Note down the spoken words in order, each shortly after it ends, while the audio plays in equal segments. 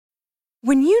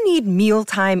When you need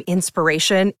mealtime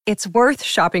inspiration, it's worth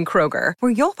shopping Kroger,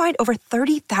 where you'll find over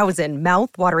 30,000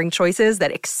 mouth-watering choices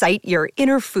that excite your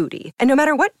inner foodie. And no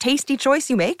matter what tasty choice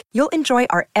you make, you'll enjoy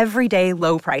our everyday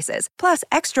low prices, plus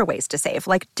extra ways to save,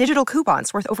 like digital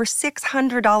coupons worth over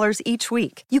 $600 each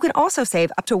week. You can also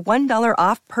save up to $1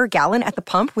 off per gallon at the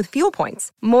pump with fuel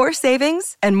points. More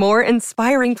savings and more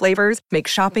inspiring flavors make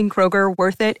shopping Kroger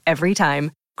worth it every time.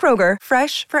 Kroger,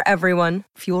 fresh for everyone.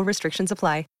 Fuel restrictions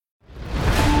apply.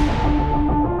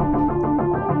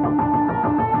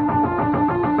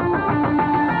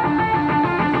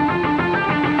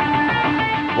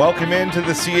 Welcome into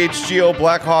the CHGO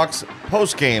Blackhawks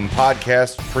postgame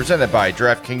podcast presented by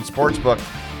DraftKings Sportsbook,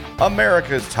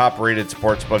 America's top-rated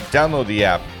sportsbook. Download the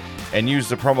app and use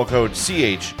the promo code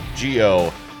CHGO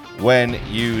when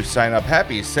you sign up.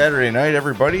 Happy Saturday night,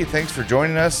 everybody. Thanks for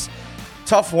joining us.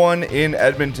 Tough one in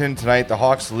Edmonton tonight. The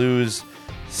Hawks lose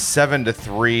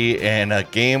 7-3 in a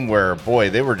game where,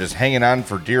 boy, they were just hanging on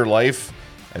for dear life.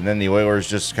 And then the Oilers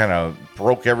just kind of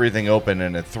broke everything open.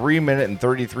 In a 3-minute and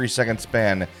 33-second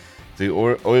span, the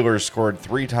Oilers scored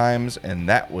 3 times, and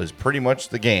that was pretty much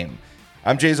the game.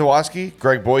 I'm Jay Zawoski.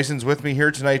 Greg Boyson's with me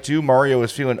here tonight, too. Mario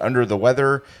is feeling under the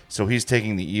weather, so he's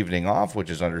taking the evening off, which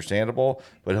is understandable.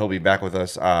 But he'll be back with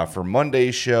us for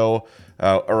Monday's show.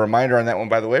 A reminder on that one,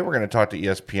 by the way, we're going to talk to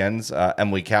ESPN's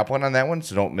Emily Kaplan on that one,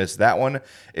 so don't miss that one.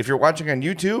 If you're watching on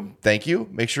YouTube, thank you.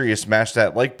 Make sure you smash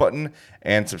that like button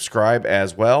and subscribe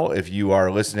as well. If you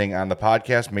are listening on the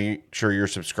podcast, make sure you're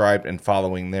subscribed and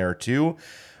following there too.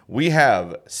 We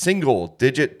have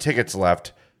single-digit tickets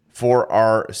left for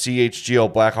our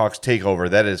CHGO Blackhawks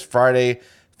takeover. That is Friday,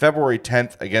 February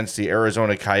 10th against the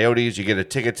Arizona Coyotes. You get a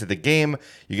ticket to the game.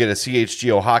 You get a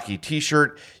CHGO hockey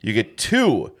t-shirt. You get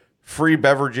 2 free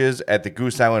beverages at the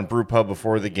Goose Island Brew Pub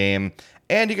before the game.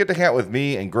 And you get to hang out with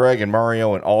me and Greg and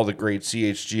Mario and all the great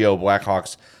CHGO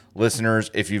Blackhawks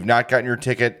listeners. If you've not gotten your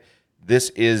ticket, this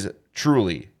is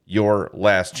truly your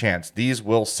last chance. These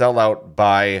will sell out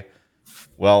by,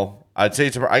 well, I'd say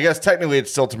tomorrow. I guess technically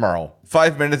it's still tomorrow.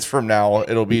 5 minutes from now,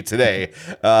 it'll be today.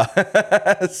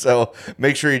 So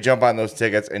make sure you jump on those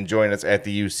tickets and join us at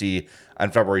the UC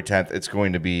on February 10th. It's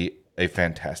going to be a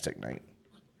fantastic night.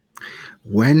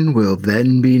 When will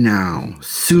then be now?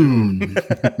 Soon.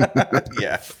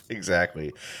 Yeah,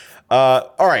 exactly.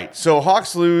 All right, so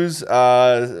Hawks lose, what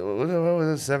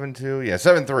was it, 7-2? Yeah,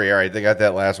 7-3. All right, they got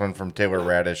that last one from Taylor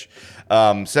Radish.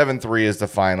 7-3 is the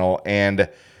final, and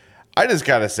I just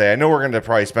got to say, I know we're going to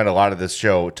probably spend a lot of this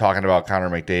show talking about Connor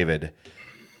McDavid,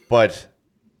 but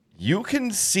you can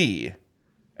see,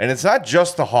 and it's not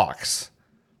just the Hawks,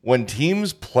 when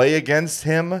teams play against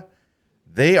him,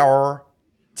 they are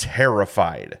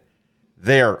terrified.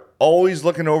 They're always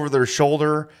looking over their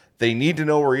shoulder. They need to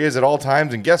know where he is at all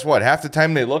times. And guess what? Half the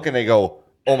time they look and they go,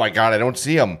 oh my God, I don't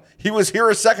see him. He was here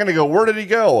a second ago. Where did he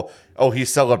go? Oh,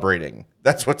 he's celebrating.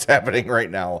 That's what's happening right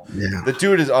now. Yeah. The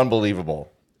dude is unbelievable.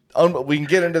 We can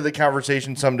get into the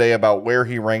conversation someday about where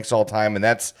he ranks all time. And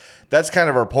that's kind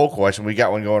of our poll question. We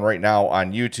got one going right now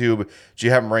on YouTube. Do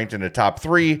you have him ranked in the top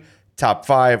 3, top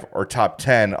 5, or top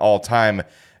 10 all time?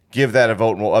 Give that a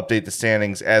vote, and we'll update the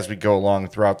standings as we go along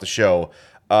throughout the show.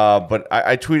 But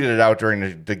I tweeted it out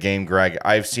during the game, Greg.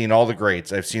 I've seen all the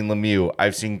greats. I've seen Lemieux.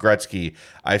 I've seen Gretzky.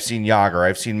 I've seen Jagr.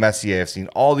 I've seen Messier. I've seen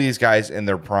all these guys in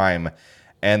their prime,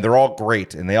 and they're all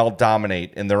great, and they all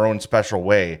dominate in their own special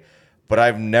way. But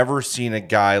I've never seen a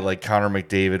guy like Connor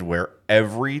McDavid where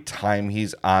every time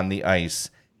he's on the ice,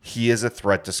 he is a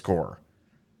threat to score.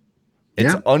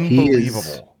 It's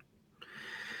unbelievable.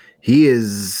 He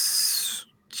is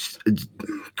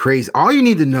crazy. All you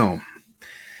need to know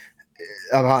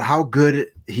about how good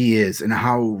he is and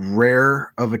how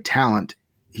rare of a talent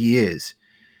he is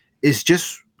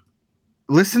just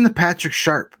listen to Patrick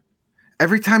Sharp.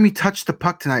 Every time he touched the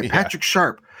puck tonight, Patrick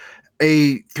Sharp,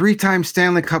 a 3-time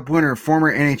Stanley Cup winner,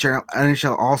 former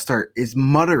NHL All-Star, is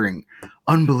muttering,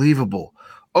 unbelievable.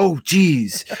 Oh,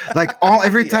 geez. Like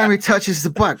every time he touches the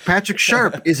puck, Patrick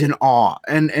Sharp is in awe.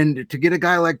 And to get a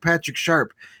guy like Patrick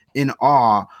Sharp in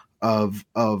awe of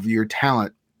your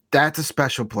talent, that's a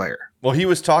special player. Well, he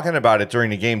was talking about it during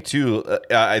the game too.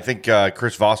 I think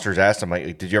Chris Foster's asked him,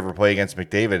 like, did you ever play against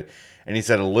McDavid? And he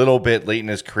said a little bit late in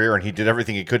his career, and he did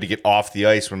everything he could to get off the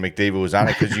ice when McDavid was on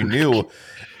it, because you knew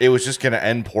it was just going to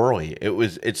end poorly.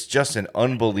 It's just an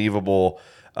unbelievable.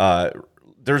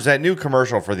 There's that new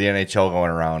commercial for the NHL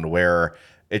going around where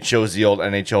it shows the old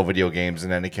NHL video games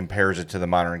and then it compares it to the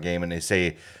modern game, and they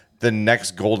say the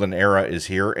next golden era is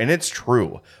here, and it's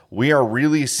true. We are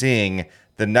really seeing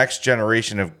the next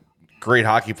generation of great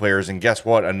hockey players, and guess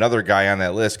what? Another guy on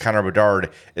that list, Connor Bedard,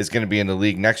 is going to be in the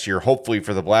league next year, hopefully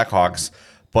for the Blackhawks.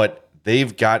 But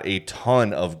they've got a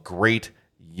ton of great,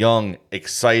 young,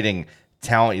 exciting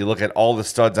talent. You look at all the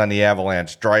studs on the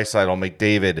Avalanche, Draisaitl,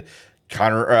 McDavid,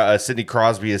 Sidney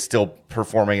Crosby is still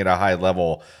performing at a high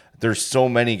level. There's so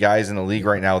many guys in the league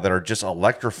right now that are just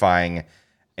electrifying,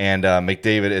 and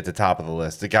McDavid at the top of the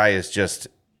list. The guy is just,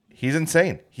 he's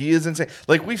insane. He is insane.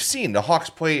 Like, we've seen the Hawks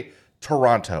play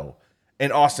Toronto,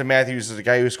 and Austin Matthews is a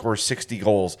guy who scores 60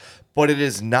 goals, but it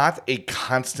is not a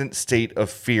constant state of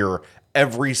fear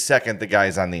every second the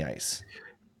guy's on the ice.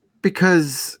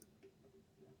 Because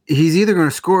he's either going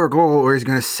to score a goal or he's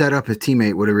going to set up his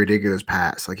teammate with a ridiculous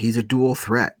pass. Like, he's a dual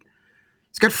threat.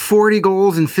 He's got 40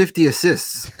 goals and 50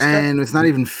 assists, and it's not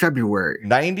even February.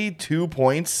 92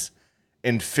 points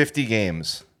in 50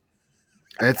 games.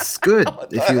 That's good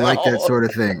if you like that sort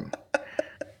of thing.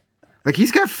 Like,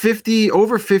 he's got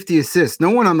over 50 assists.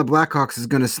 No one on the Blackhawks is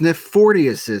going to sniff 40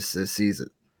 assists this season.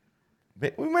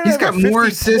 We might have got a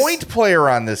 50-point player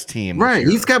on this team. Right.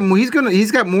 He's got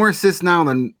more assists now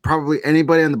than probably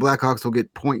anybody on the Blackhawks will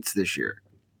get points this year.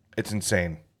 It's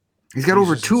insane. He's got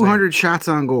over 200 shots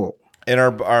on goal. And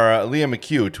our Liam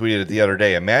McHugh tweeted it the other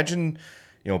day. Imagine,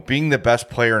 being the best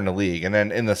player in the league, and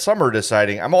then in the summer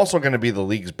deciding I'm also going to be the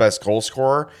league's best goal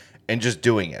scorer and just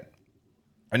doing it.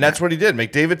 And that's what he did.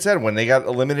 McDavid said when they got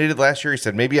eliminated last year, he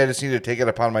said, maybe I just need to take it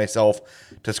upon myself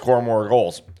to score more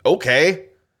goals. Okay.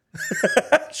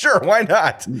 Sure, why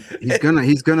not?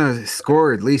 He's gonna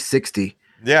score at least 60.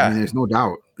 Yeah. I mean, there's no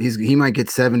doubt. He might get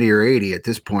 70 or 80 at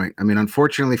this point. I mean,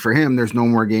 unfortunately for him, there's no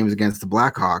more games against the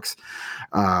Blackhawks.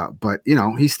 But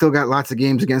he's still got lots of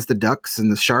games against the Ducks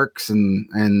and the Sharks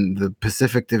and the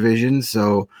Pacific Division.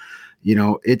 So,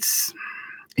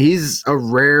 he's a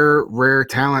rare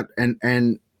talent,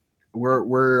 and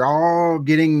we're all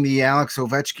getting the Alex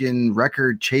Ovechkin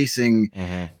record chasing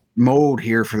mode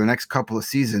here for the next couple of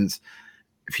seasons.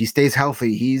 If he stays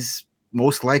healthy, he's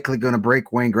most likely going to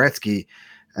break Wayne Gretzky.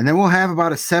 And then we'll have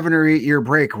about a 7 or 8 year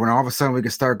break when all of a sudden we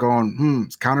can start going,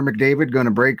 is Connor McDavid going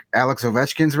to break Alex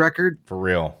Ovechkin's record? For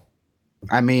real.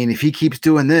 I mean, if he keeps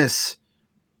doing this,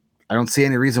 I don't see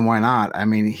any reason why not. I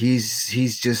mean,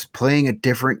 he's just playing a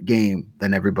different game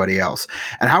than everybody else.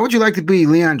 And how would you like to be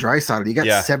Leon Draisaitl? You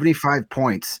got 75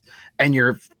 points and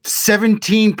you're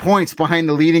 17 points behind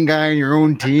the leading guy in your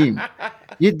own team.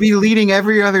 You'd be leading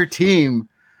every other team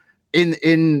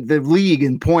in the league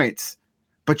in points,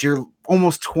 but you're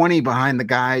almost 20 behind the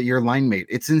guy, your line mate.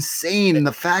 It's insane.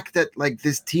 The fact that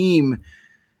this team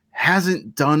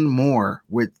hasn't done more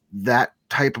with that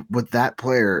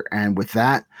player and with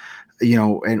that,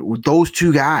 and with those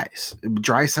two guys,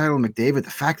 Draisaitl and McDavid,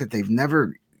 the fact that they've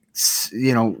never,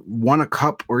 won a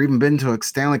cup or even been to a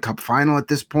Stanley Cup final at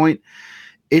this point,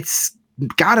 it's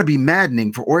got to be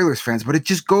maddening for Oilers fans. But it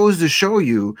just goes to show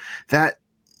you that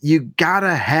you got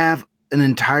to have an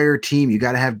entire team. You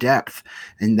got to have depth.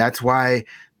 And that's why,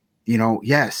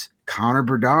 yes, Connor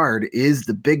Bedard is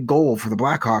the big goal for the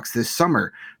Blackhawks this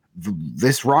summer.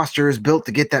 This roster is built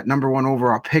to get that number 1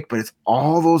 overall pick, but it's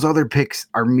all those other picks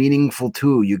are meaningful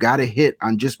too. You got to hit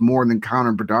on just more than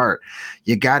Connor Bedard.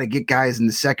 You got to get guys in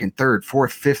the 2nd, 3rd,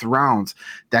 4th, 5th rounds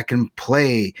that can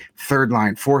play 3rd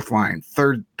line, 4th line,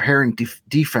 3rd pairing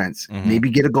defense. Maybe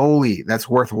get a goalie that's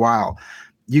worthwhile.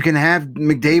 You can have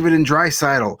McDavid and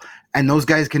Draisaitl, and those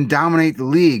guys can dominate the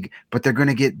league, but they're going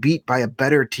to get beat by a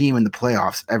better team in the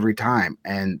playoffs every time.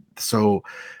 And so,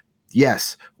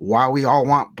 yes, while we all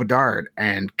want Bedard,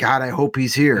 and God, I hope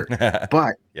he's here,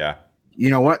 but yeah, you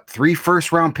know what? 3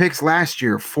 first-round picks last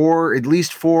year, at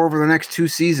least 4 over the next 2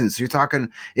 seasons. So you're talking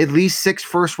at least 6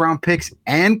 first-round picks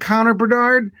and Connor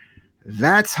Bedard.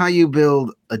 That's how you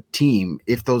build a team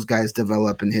if those guys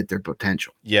develop and hit their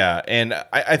potential. Yeah, and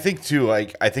I think too, I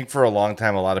think for a long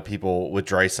time, a lot of people with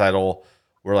Draisaitl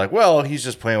were like, well, he's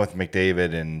just playing with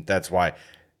McDavid, and that's why.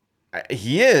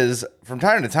 He is from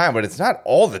time to time, but it's not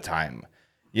all the time.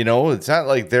 It's not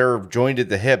like they're joined at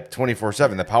the hip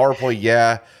 24/7. The power play,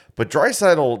 yeah, but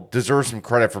Draisaitl deserves some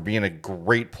credit for being a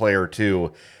great player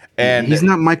too. And he's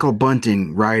not Michael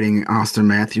Bunting riding Austin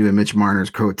Matthews and Mitch Marner's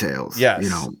coattails.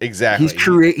 Yes, exactly.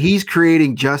 He's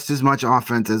creating just as much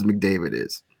offense as McDavid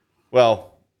is.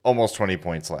 Well, almost 20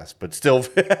 points less, but still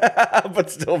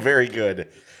very good.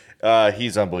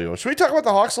 He's unbelievable. Should we talk about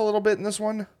the Hawks a little bit in this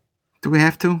one? Do we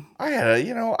have to?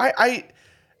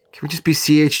 Can we just be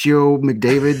CHGO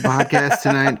McDavid podcast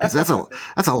tonight? Because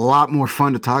that's a lot more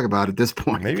fun to talk about at this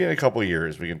point. Maybe in a couple of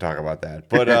years we can talk about that.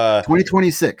 But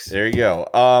 2026. There you go.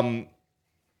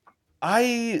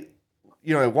 I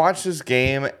watched this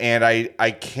game and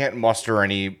I can't muster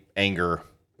any anger.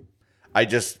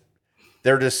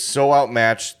 They're just so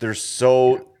outmatched. They're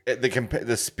so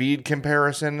the speed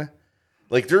comparison.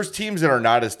 Like, there's teams that are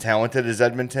not as talented as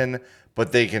Edmonton,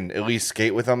 but they can at least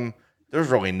skate with them. There's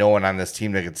really no one on this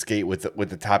team that could skate with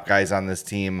the top guys on this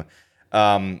team.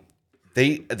 The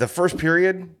first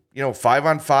period,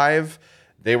 5-on-5,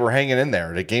 they were hanging in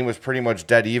there. The game was pretty much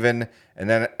dead even, and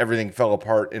then everything fell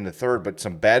apart in the third. But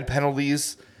some bad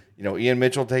penalties. Ian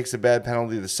Mitchell takes a bad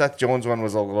penalty. The Seth Jones one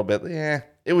was a little bit,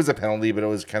 it was a penalty, but it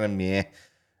was kind of meh.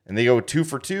 And they go 2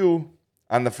 for 2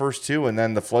 on the first two, and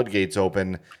then the floodgates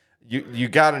open. You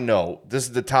got to know, this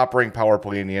is the top-ranked power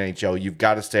play in the NHL. You've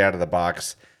got to stay out of the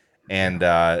box. And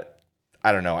I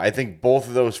don't know. I think both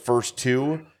of those first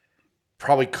two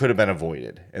probably could have been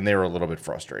avoided, and they were a little bit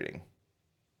frustrating.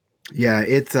 Yeah,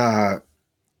 it's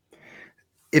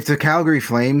if the Calgary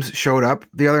Flames showed up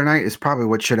the other night, it's probably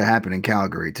what should have happened in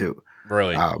Calgary too.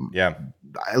 Really? Yeah.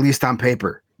 At least on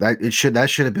paper, that should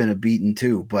have been a beating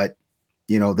too, but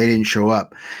they didn't show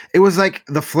up. It was like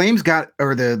the Flames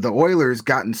the Oilers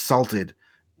got insulted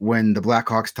when the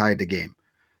Blackhawks tied the game.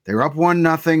 They were up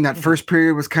 1-0. That first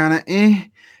period was kind of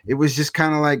It was just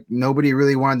kind of like nobody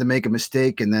really wanted to make a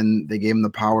mistake, and then they gave him the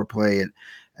power play, and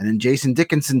then Jason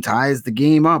Dickinson ties the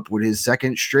game up with his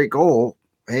second straight goal.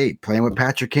 Hey, playing with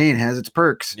Patrick Kane has its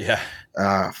perks. Yeah.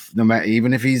 No matter,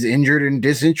 even if he's injured and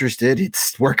disinterested,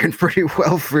 it's working pretty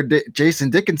well for Jason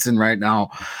Dickinson right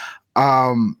now.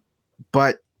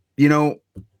 But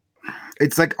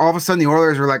it's like all of a sudden the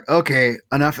Oilers were like, okay,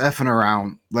 enough effing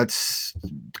around.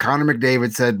 Connor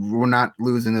McDavid said, we're not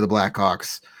losing to the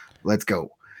Blackhawks. Let's go.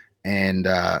 And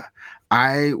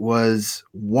I was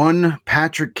one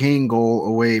Patrick Kane goal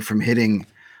away from hitting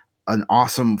an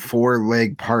awesome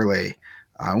 4-leg parlay.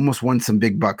 I almost won some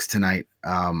big bucks tonight.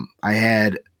 I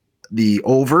had the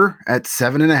over at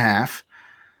 7.5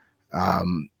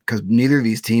 because neither of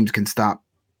these teams can stop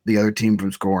the other team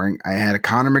from scoring. I had a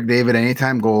Connor McDavid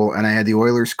anytime goal, and I had the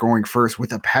Oilers scoring first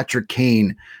with a Patrick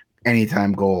Kane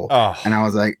anytime goal. Oh. And I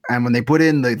was like, and when they put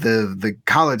in the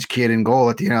college kid in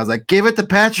goal at the end, I was like, give it to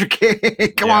Patrick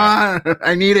Kane. Come on.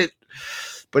 I need it.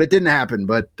 But it didn't happen.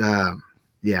 But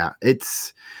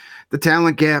it's the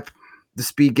talent gap, the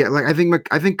speed gap. Like I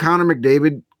think Connor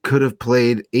McDavid could have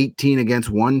played 18 against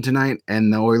 1 tonight,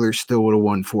 and the Oilers still would have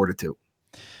won 4-2.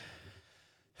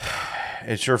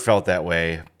 It sure felt that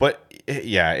way. But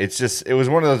yeah, it was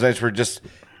one of those nights where just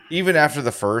even after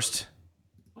the first,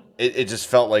 it just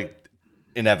felt like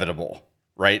inevitable,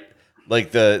 right?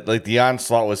 Like the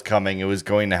onslaught was coming. It was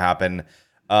going to happen.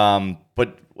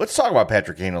 But let's talk about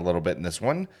Patrick Kane a little bit in this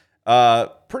one.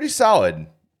 Pretty solid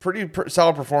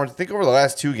performance. I think over the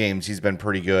last 2 games, he's been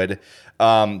pretty good.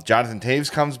 Jonathan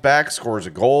Toews comes back, scores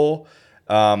a goal.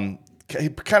 He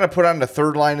kind of put on the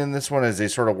third line in this one as they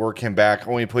sort of work him back.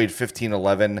 Only played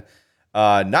 15-11.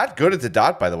 Not good at the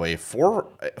dot, by the way.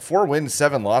 4 wins,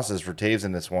 7 losses for Toews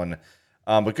in this one.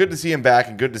 But good to see him back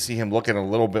and good to see him looking a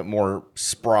little bit more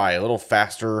spry, a little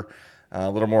faster,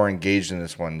 a little more engaged in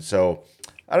this one. So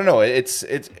I don't know. It's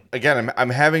again, I'm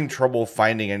having trouble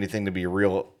finding anything to be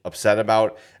real upset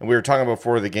about. And we were talking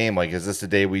before the game, like, is this the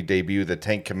day we debut the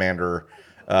Tank Commander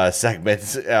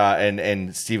segments?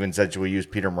 And Steven said, should we use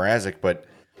Peter Mrazek? But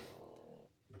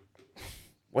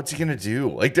what's he gonna do?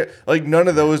 Like none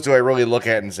of those do I really look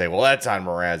at and say, well, that's on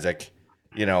Mrazek.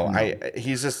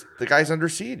 He's just, the guy's under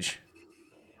siege.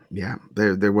 Yeah,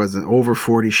 there wasn't over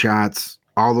 40 shots,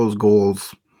 all those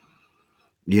goals.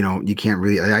 You can't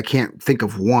really. I can't think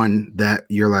of one that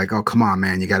you're like, oh, come on,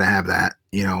 man, you got to have that.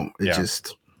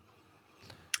 Just.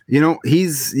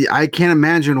 I can't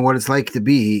imagine what it's like to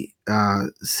be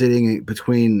sitting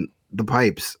between the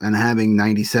pipes and having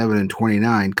 97 and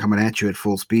 29 coming at you at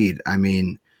full speed. I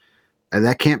mean,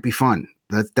 that can't be fun.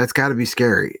 That's got to be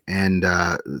scary. And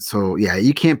so, yeah,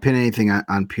 you can't pin anything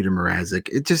on Peter Mrazek.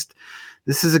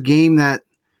 This is a game that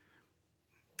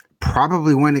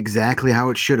probably went exactly how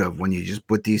it should have when you just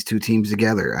put these two teams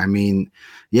together. I mean,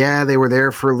 yeah, they were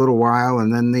there for a little while,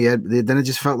 and then then it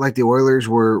just felt like the Oilers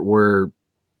were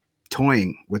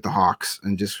toying with the Hawks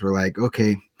and just were like,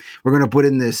 okay, we're going to put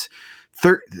in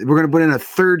a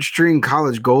third string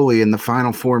college goalie in the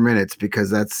final 4 minutes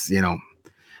because that's,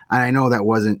 I know that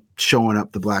wasn't showing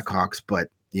up the Blackhawks, but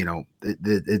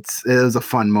it was a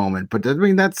fun moment. But I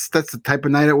mean, that's the type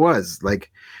of night it was.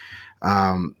 Like,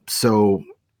 so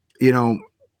you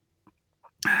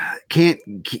can't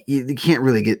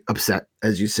really get upset,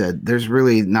 as you said. There's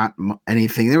really not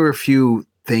anything. There were a few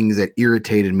things that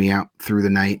irritated me out through the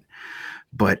night,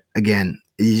 but again,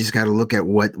 you just got to look at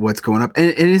what's going up.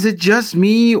 And is it just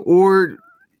me, or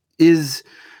is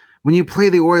when you play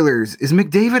the Oilers, is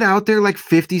McDavid out there like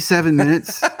 57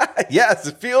 minutes? Yes,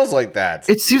 it feels like that.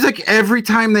 It seems like every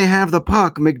time they have the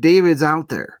puck, McDavid's out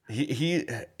there.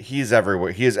 He's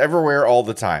everywhere. He is everywhere all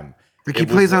the time. Like he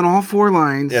plays on all four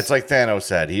lines. It's like Thanos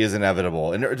said, he is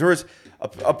inevitable. And there was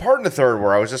a part in the third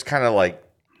where I was just kind of like,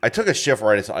 I took a shift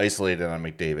where I just isolated on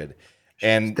McDavid.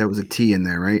 And there was a T in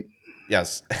there, right?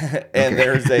 Yes. And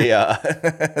there's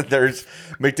there's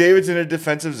McDavid's in a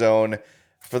defensive zone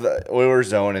for the Oilers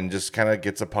zone and just kind of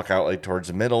gets a puck out like towards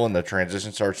the middle and the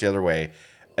transition starts the other way.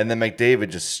 And then McDavid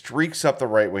just streaks up the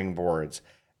right wing boards.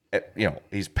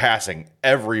 He's passing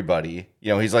everybody.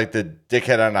 He's like the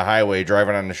dickhead on the highway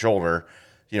driving on the shoulder,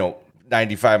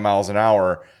 95 miles an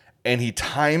hour. And he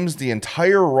times the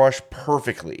entire rush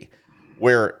perfectly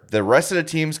where the rest of the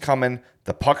team's coming,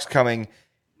 the puck's coming,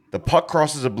 the puck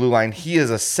crosses the blue line. He is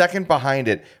a second behind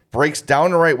it, breaks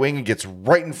down the right wing and gets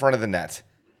right in front of the net.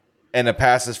 And the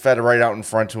pass is fed right out in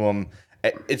front to him.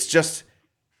 It's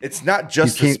not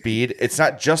just the speed. It's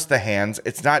not just the hands.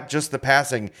 It's not just the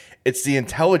passing. It's the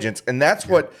intelligence. And that's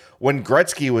what, when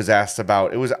Gretzky was asked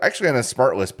about, it was actually on a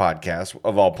Smartless podcast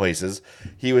of all places.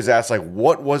 He was asked, like,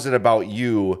 what was it about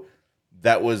you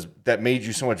that made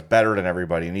you so much better than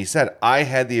everybody? And he said, I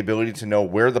had the ability to know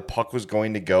where the puck was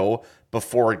going to go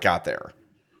before it got there.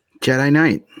 Jedi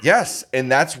Knight. Yes,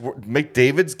 and that's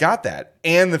McDavid's got that,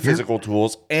 and the physical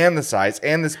tools, and the size,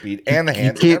 and the speed, and the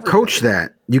hands. You can't coach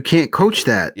that. You can't coach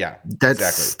that. Yeah,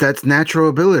 that's natural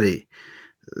ability.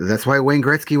 That's why Wayne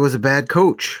Gretzky was a bad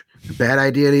coach. A bad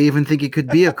idea to even think he could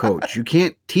be a coach. You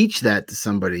can't teach that to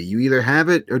somebody. You either have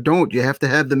it or don't. You have to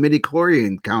have the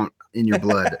midichlorian count in your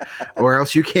blood, or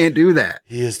else you can't do that.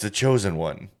 He is the chosen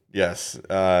one. Yes.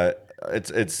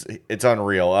 It's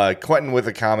unreal. Quentin with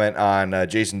a comment on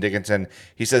Jason Dickinson.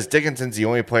 He says Dickinson's the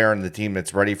only player on the team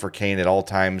that's ready for Kane at all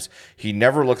times. He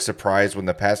never looks surprised when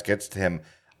the pass gets to him.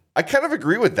 I kind of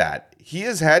agree with that. He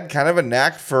has had kind of a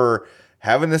knack for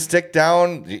having the stick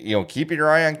down, keeping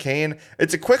your eye on Kane.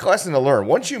 It's a quick lesson to learn.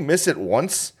 Once you miss it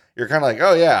once, you're kind of like,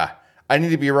 oh yeah, I need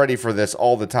to be ready for this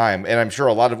all the time. And I'm sure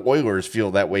a lot of Oilers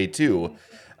feel that way too.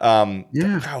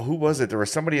 God, who was it? There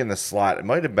was somebody in the slot. It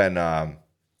might have been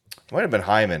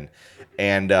Hyman,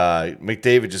 and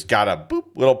McDavid just got a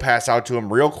little pass out to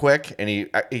him real quick, and he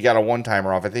got a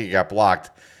one-timer off. I think he got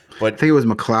blocked, but I think it was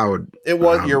McLeod. It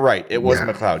was. You're right. It was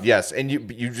McLeod. Yes, and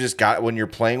you just got, when you're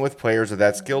playing with players at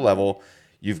that skill level,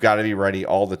 you've got to be ready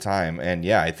all the time. And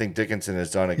yeah, I think Dickinson has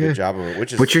done a good job of it.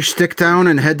 Which is put your stick down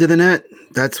and head to the net.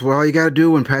 That's all you got to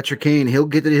do when Patrick Kane. He'll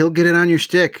get it on your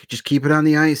stick. Just keep it on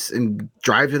the ice and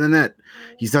drive to the net.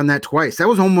 He's done that twice. That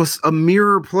was almost a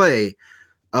mirror play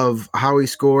of how he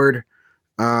scored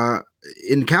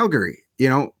in Calgary.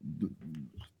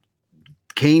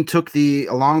 Kane took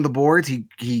along the boards.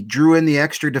 He drew in the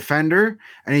extra defender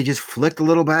and he just flicked a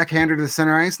little backhander to the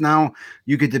center ice. Now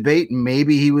you could debate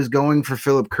maybe he was going for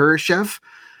Philip Kurashev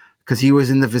because he was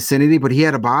in the vicinity, but he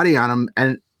had a body on him,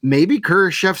 and maybe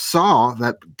Kurashev saw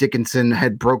that Dickinson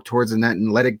had broke towards the net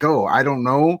and let it go. I don't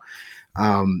know,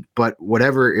 but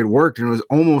whatever, it worked, and it was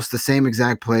almost the same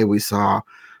exact play we saw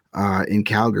in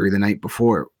Calgary the night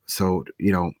before. So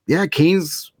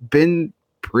Kane's been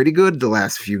pretty good the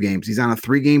last few games. He's on a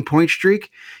 3-game point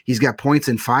streak. He's got points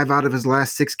in 5 out of his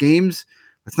last 6 games.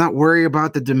 Let's not worry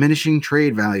about the diminishing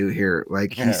trade value here.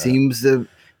 Like he seems to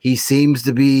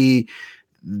be,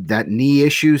 that knee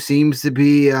issue seems to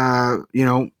be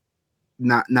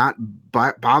not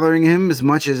bothering him as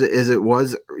much as it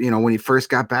was when he first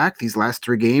got back. These last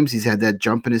 3 games, he's had that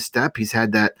jump in his step. He's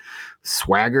had that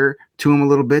swagger to him a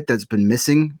little bit that's been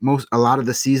missing a lot of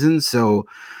the season. So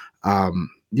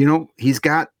he's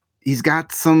got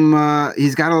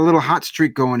a little hot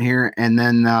streak going here, and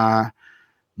then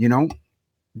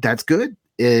that's good.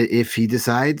 If he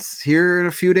decides here in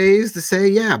a few days to say,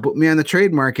 yeah, put me on the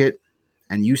trade market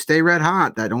and you stay red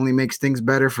hot, that only makes things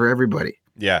better for everybody.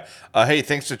 Yeah. Hey,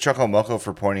 thanks to Chuck O'Mucko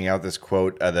for pointing out this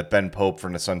quote that Ben Pope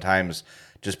from the Sun-Times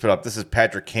just put up. This is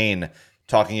Patrick Kane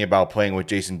talking about playing with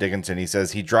Jason Dickinson. He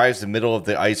says he drives the middle of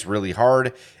the ice really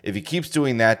hard. If he keeps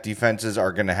doing that, defenses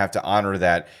are going to have to honor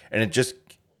that. And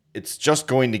it's just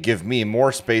going to give me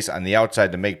more space on the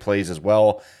outside to make plays as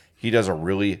well. He does a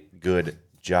really good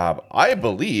job. I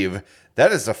believe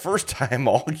that is the first time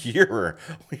all year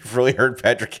we've really heard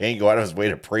Patrick Kane go out of his way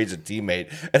to praise a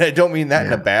teammate. And I don't mean that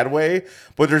in a bad way,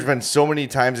 but there's been so many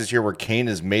times this year where Kane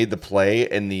has made the play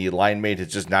and the line mate has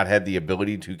just not had the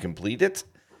ability to complete it.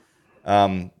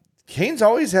 Kane's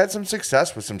always had some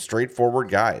success with some straightforward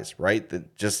guys, right?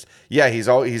 He's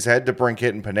had DeBrincat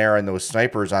and Panarin and those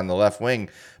snipers on the left wing,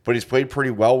 but he's played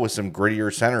pretty well with some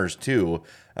grittier centers too.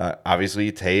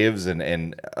 Obviously Taves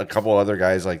and a couple other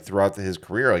guys like throughout his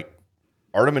career. Like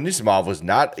Artem Anisimov was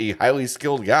not a highly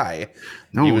skilled guy.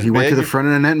 No, he went to the front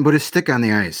of the net and put his stick on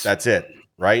the ice. That's it,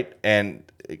 right? And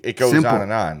it goes on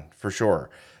and on for sure.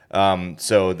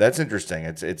 So that's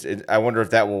interesting. I wonder if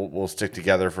that will stick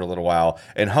together for a little while.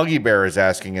 And Huggy Bear is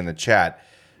asking in the chat,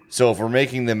 so if we're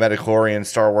making the Metachlorian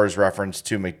Star Wars reference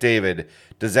to McDavid,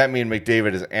 does that mean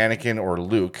McDavid is Anakin or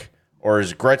Luke? Or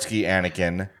is Gretzky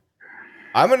Anakin?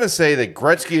 I'm going to say that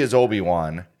Gretzky is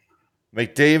Obi-Wan,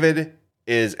 McDavid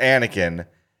is Anakin,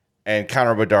 and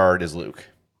Connor Bedard is Luke.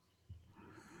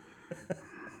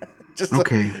 Just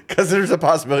okay, because there's a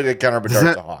possibility that Connor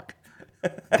Bedard's a Hawk.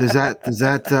 Does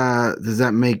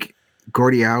that make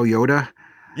Gordie Howe Yoda?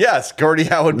 Yes, Gordie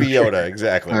Howe would be Yoda,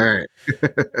 exactly. All right.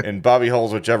 And Bobby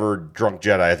Hull's whichever drunk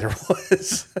Jedi there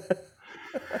was.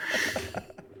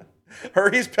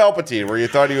 Or he's Palpatine, where you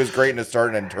thought he was great in the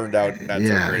start and turned out not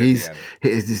so great. He's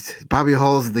Bobby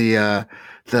Hull's the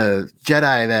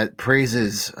Jedi that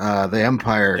praises the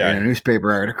Empire in a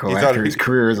newspaper article after his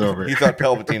career is over. He thought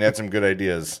Palpatine had some good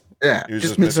ideas. Yeah, he was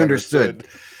just misunderstood.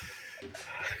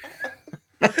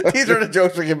 These are the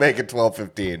jokes we can make at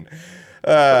 12:15.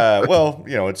 Well,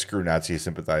 it's screw Nazi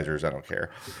sympathizers. I don't care.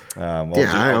 I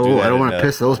don't want to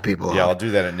piss those people off. Yeah, I'll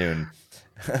do that at noon.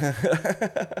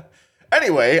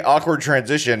 Anyway, awkward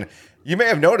transition. You may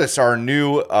have noticed our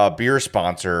new beer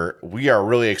sponsor. We are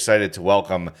really excited to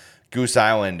welcome Goose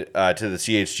Island to the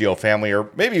CHGO family, or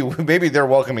maybe they're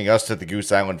welcoming us to the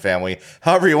Goose Island family.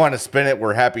 However you want to spin it,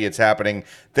 we're happy it's happening.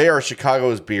 They are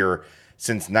Chicago's beer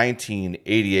since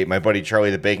 1988. My buddy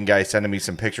Charlie, the bacon guy, sending me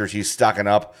some pictures. He's stocking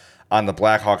up on the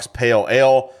Blackhawks Pale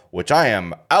Ale, which I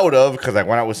am out of because I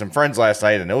went out with some friends last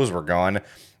night and those were gone.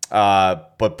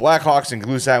 But Blackhawks and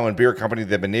Goose Island Beer Company,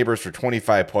 they've been neighbors for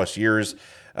 25 plus years.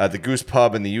 The Goose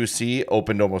Pub in the UC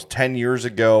opened almost 10 years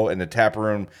ago, and the tap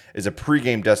room is a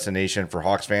pregame destination for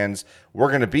Hawks fans. We're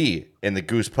going to be in the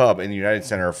Goose Pub in the United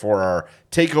Center for our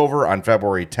takeover on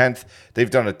February 10th. They've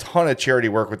done a ton of charity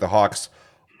work with the Hawks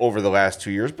over the last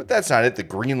 2 years, but that's not it. The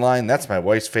Green Line, that's my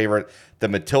wife's favorite. The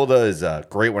Matilda is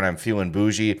great when I'm feeling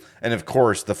bougie. And, of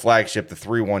course, the flagship, the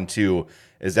 312,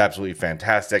 is absolutely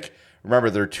fantastic.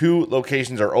 Remember, their 2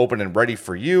 locations are open and ready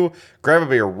for you. Grab a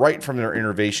beer right from their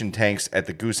innovation tanks at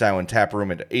the Goose Island Tap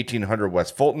Room at 1800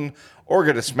 West Fulton, or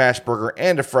get a smash burger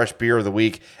and a fresh beer of the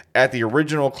week at the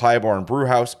original Clybourne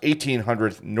Brewhouse,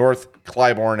 1800 North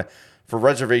Clybourne. For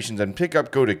reservations and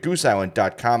pickup, go to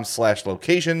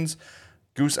gooseisland.com/locations.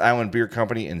 Goose Island Beer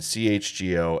Company and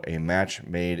CHGO, a match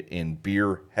made in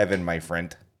beer heaven, my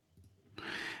friend.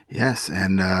 Yes,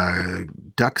 and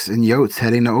Ducks and Yotes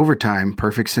heading to overtime.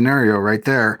 Perfect scenario right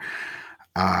there.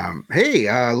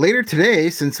 Later today,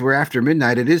 since we're after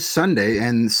midnight, it is Sunday,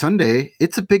 and Sunday,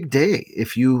 it's a big day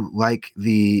if you like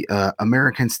the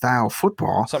American-style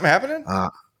football. Something happening?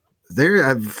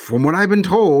 From what I've been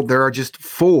told, there are just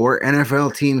 4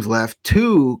 NFL teams left,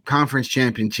 2 conference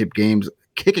championship games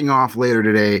kicking off later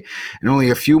today, and only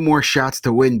a few more shots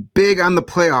to win big on the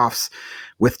playoffs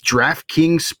with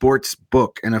DraftKings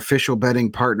Sportsbook, an official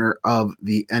betting partner of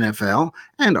the NFL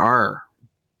and our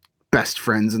best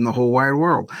friends in the whole wide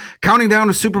world. Counting down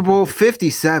to Super Bowl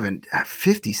 57.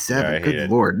 57, good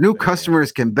Lord. New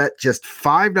customers can bet just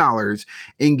 $5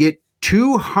 and get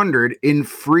 $200 in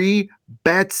free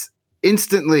bets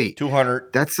instantly.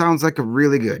 200. That sounds like a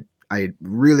really good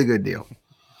deal.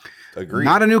 Agreed.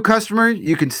 Not a new customer,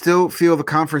 you can still feel the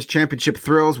conference championship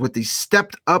thrills with the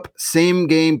stepped up same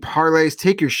game parlays.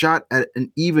 Take your shot at an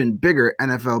even bigger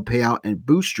NFL payout and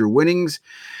boost your winnings.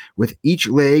 With each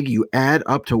leg, you add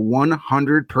up to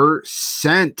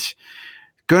 100%.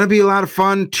 Going to be a lot of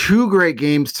fun. 2 great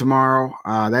games tomorrow.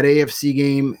 That AFC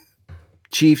game,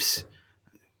 Chiefs,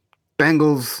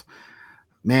 Bengals.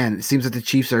 Man, it seems that the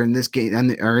Chiefs are in this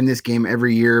game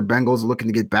every year. Bengals looking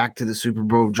to get back to the Super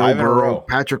Bowl. Joe Burrow,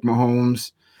 Patrick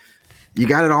Mahomes. You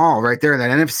got it all right there. That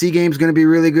NFC game is going to be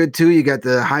really good too. You got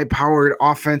the high-powered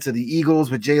offense of the Eagles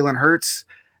with Jalen Hurts,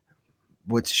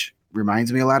 which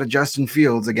reminds me a lot of Justin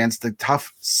Fields against the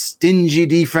tough, stingy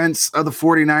defense of the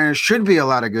 49ers. Should be a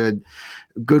lot of good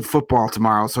football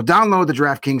tomorrow. So download the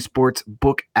DraftKings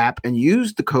Sportsbook app and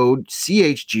use the code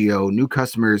CHGO. New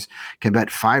customers can bet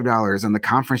 $5 on the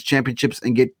conference championships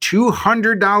and get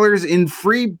 $200 in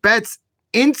free bets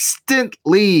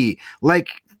instantly, like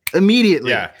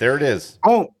immediately. Yeah, there it is.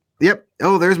 Oh, yep.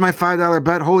 Oh, there's my $5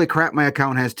 bet. Holy crap, my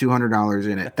account has $200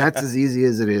 in it. That's as easy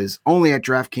as it is. Only at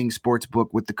DraftKings Sportsbook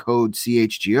with the code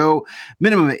CHGO.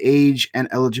 Minimum age and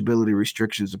eligibility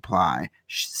restrictions apply.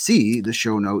 See the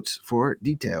show notes for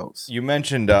details. You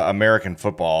mentioned American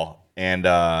football, and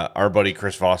our buddy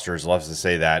Chris Foster loves to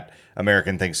say that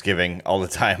American Thanksgiving all the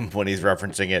time when he's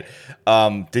referencing it.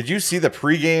 Did you see the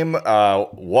pregame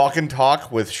walk and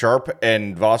talk with Sharp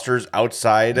and Foster's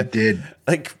outside? I did.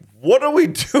 Like, what are we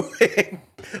doing?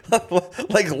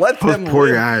 Like, let them poor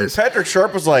live. Guys. Patrick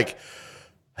Sharp was like,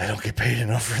 I don't get paid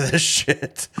enough for this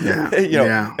shit.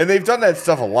 Yeah. And they've done that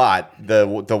stuff a lot, the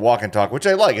walk and talk, which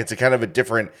I like. It's a kind of a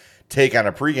different take on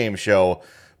a pregame show,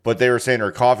 but they were saying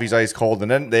her coffee's ice cold.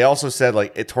 And then they also said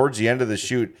towards the end of the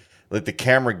shoot, like the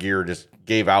camera gear just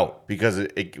gave out because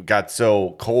it got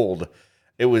so cold.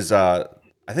 It was, I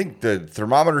think the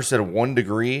thermometer said 1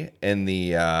 degree and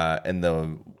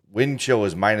the wind chill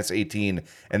was -18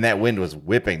 and that wind was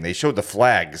whipping. They showed the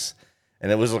flags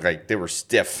and it was like they were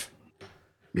stiff.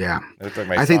 Yeah, like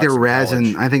I think they're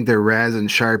razzing. I think they're razzing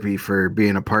Sharpie for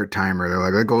being a part timer.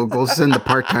 They're like, go send the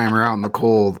part timer out in the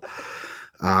cold.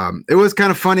 It was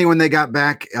kind of funny when they got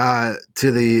back to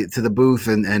the booth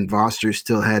and Voster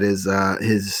still had his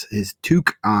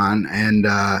toque on, and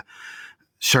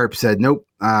Sharp said, "Nope,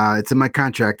 it's in my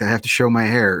contract. I have to show my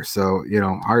hair." So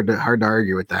hard to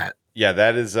argue with that. Yeah,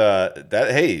 that is that.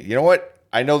 Hey, you know what?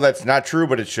 I know that's not true,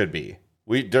 but it should be.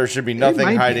 There should be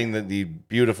nothing hiding the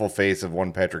beautiful face of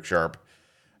one Patrick Sharp.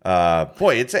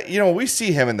 Boy, it's we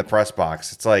see him in the press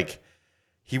box. It's like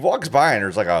he walks by and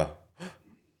there's like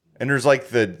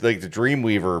the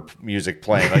Dreamweaver music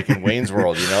playing like in Wayne's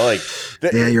World.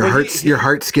 Your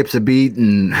heart skips a beat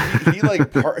and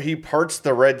he parts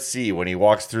the Red Sea when he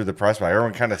walks through the press box.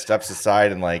 Everyone kind of steps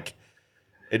aside and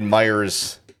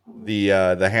admires the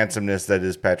handsomeness that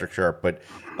is Patrick Sharp, but.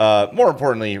 More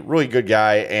importantly, really good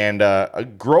guy and a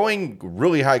growing,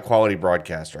 really high quality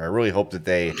broadcaster. I really hope that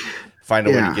they find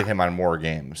a way to get him on more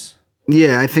games.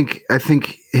 Yeah, I think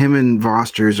him and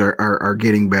Voster's are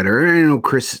getting better. I know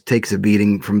Chris takes a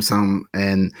beating from some,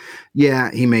 and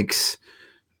he makes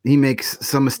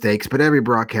some mistakes, but every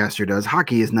broadcaster does.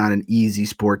 Hockey is not an easy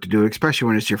sport to do, especially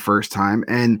when it's your first time.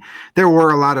 And there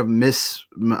were a lot of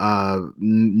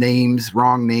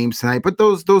wrong names tonight, but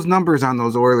those numbers on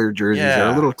those Oiler jerseys are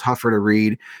a little tougher to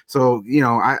read. So,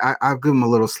 I'll give them a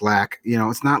little slack.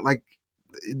 It's not like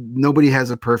nobody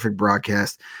has a perfect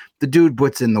broadcast. The dude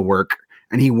puts in the work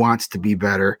and he wants to be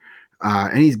better.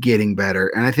 And he's getting better.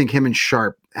 And I think him and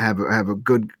Sharp have a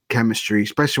good chemistry,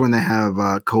 especially when they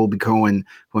have Colby Cohen,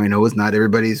 who I know is not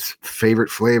everybody's favorite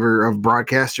flavor of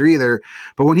broadcaster either.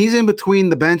 But when he's in between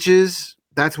the benches,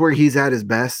 that's where he's at his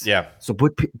best. Yeah. So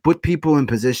put people in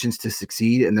positions to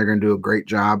succeed, and they're going to do a great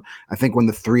job. I think when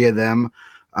the three of them,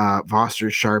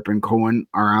 Voster, Sharp, and Cohen,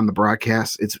 are on the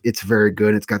broadcast, it's very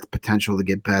good. It's got the potential to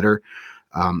get better.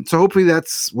 So hopefully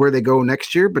that's where they go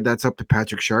next year, but that's up to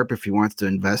Patrick Sharp if he wants to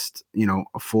invest,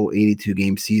 a full 82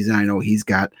 game season. I know he's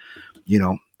got,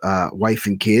 wife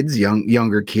and kids,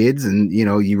 younger kids, and,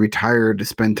 you retire to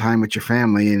spend time with your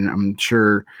family. And I'm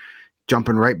sure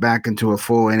jumping right back into a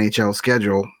full NHL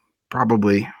schedule,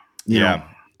 probably, I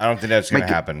don't think that's going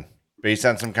to happen based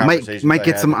on some conversations. Might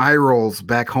get some eye rolls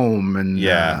back home. And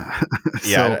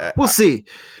so we'll see.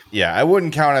 Yeah. I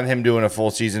wouldn't count on him doing a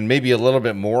full season, maybe a little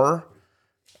bit more.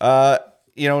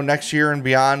 Next year and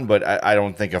beyond, but I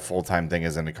don't think a full-time thing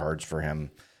is in the cards for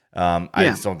him. I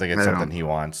just don't think it's something he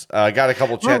wants. Got a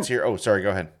couple chats here. Oh, sorry.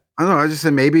 Go ahead. I don't know. I just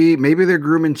said maybe they're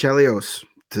grooming Chelios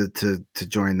to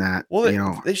join that.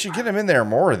 Well, they should get him in there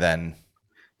more then.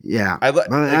 Yeah.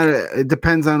 It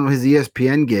depends on his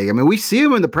ESPN gig. I mean, we see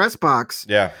him in the press box.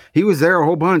 Yeah. He was there a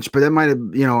whole bunch, but that might have,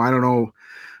 I don't know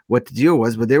what the deal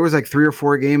was, but there was like 3 or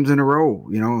 4 games in a row.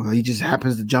 He just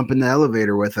happens to jump in the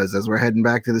elevator with us as we're heading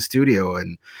back to the studio.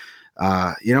 And,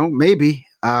 maybe,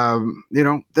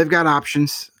 they've got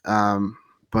options.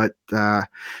 But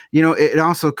it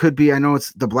also could be, I know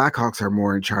it's the Blackhawks are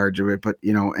more in charge of it, but,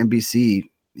 NBC,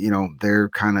 they're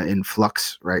kind of in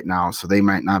flux right now. So they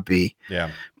might not be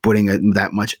putting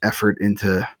that much effort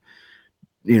into,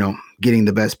 getting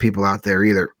the best people out there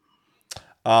either.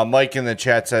 Mike in the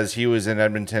chat says he was in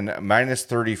Edmonton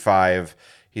 -35.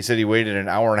 He said he waited an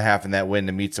hour and a half in that wind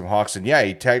to meet some Hawks. And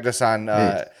he tagged us on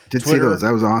did Twitter. See those.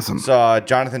 That was awesome. Saw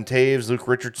Jonathan Taves, Luke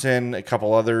Richardson, a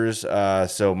couple others.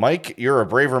 So Mike, you're a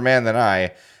braver man than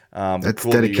I. That's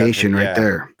cool dedication right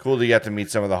there. Cool to get to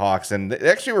meet some of the Hawks. And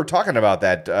actually, we were talking about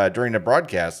that during the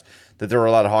broadcast, that there were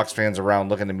a lot of Hawks fans around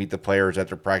looking to meet the players at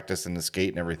their practice and the skate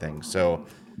and everything. So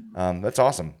that's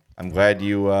awesome. I'm glad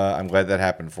that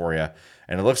happened for you.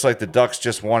 And it looks like the Ducks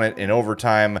just won it in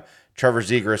overtime. Trevor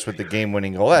Zegras with the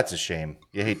game-winning goal. That's a shame.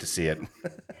 You hate to see it.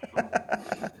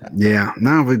 Yeah.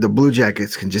 Now the Blue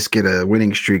Jackets can just get a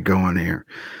winning streak going here.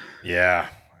 Yeah.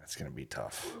 That's going to be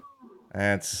tough.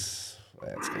 That's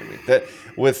going to be that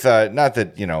with not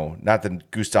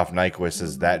that Gustav Nyquist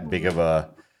is that big of a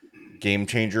game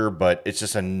changer, but it's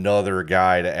just another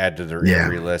guy to add to their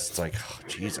injury list. It's like, oh,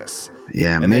 Jesus.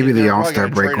 Yeah, and maybe the All-Star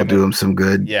break will do him some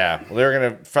good. Yeah, well,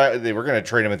 they were gonna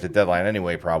trade him at the deadline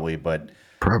anyway, probably, but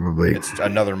probably it's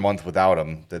another month without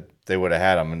him that they would have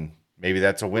had him, and maybe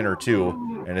that's a win or two,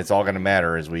 and it's all going to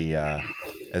matter as we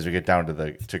get down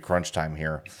to crunch time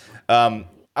here.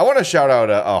 I want to shout out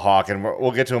a Hawk, and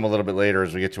we'll get to him a little bit later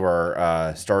as we get to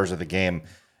our stars of the game.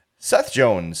 Seth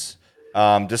Jones,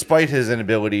 despite his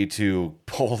inability to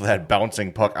pull that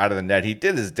bouncing puck out of the net, he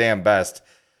did his damn best.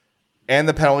 And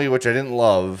the penalty, which I didn't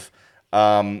love.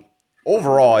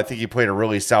 Overall, I think he played a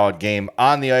really solid game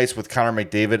on the ice with Connor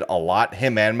McDavid a lot.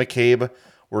 Him and McCabe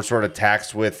were sort of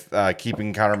taxed with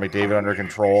keeping Connor McDavid under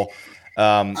control.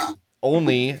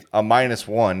 Only a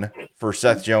 -1 for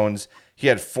Seth Jones. He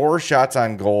had 4 shots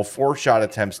on goal, 4 shot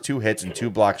attempts, 2 hits, and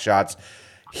 2 block shots.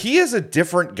 He is a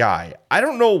different guy. I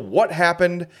don't know what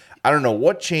happened. I don't know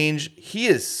what changed. He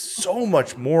is so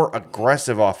much more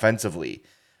aggressive offensively.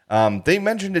 They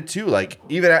mentioned it too, like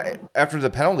even after the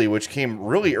penalty, which came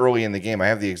really early in the game. I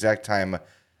have the exact time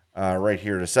right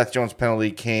here. The Seth Jones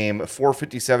penalty came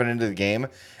 4:57 into the game,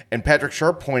 and Patrick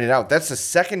Sharp pointed out that's the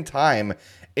second time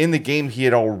in the game he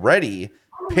had already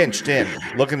pinched in,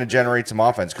 looking to generate some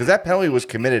offense, because that penalty was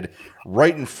committed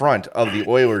right in front of the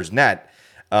Oilers' net,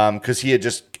 because he had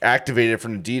just activated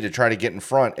from the D to try to get in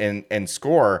front and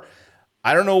score.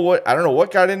 I don't know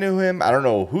what got into him. I don't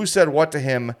know who said what to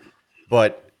him,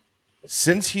 but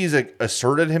since he's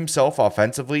asserted himself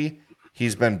offensively,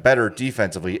 he's been better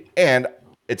defensively. And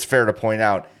it's fair to point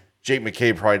out, Jake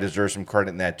McCabe probably deserves some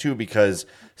credit in that too, because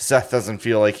Seth doesn't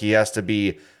feel like he has to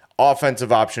be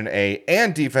offensive option A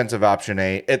and defensive option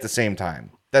A at the same time.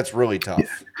 That's really tough.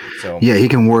 Yeah. So yeah, he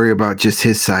can worry about just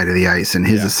his side of the ice and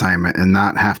his assignment and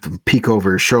not have to peek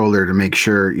over his shoulder to make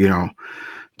sure,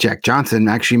 Jack Johnson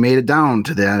actually made it down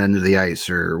to that end of the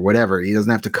ice or whatever. He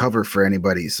doesn't have to cover for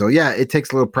anybody. So, yeah, it takes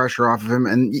a little pressure off of him.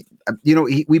 And,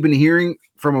 we've been hearing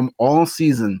from him all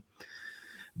season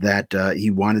that he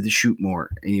wanted to shoot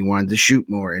more and he wanted to shoot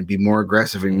more and be more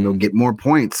aggressive and get more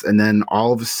points. And then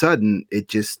all of a sudden it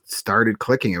just started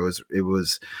clicking. It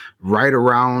was right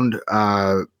around,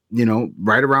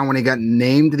 right around when he got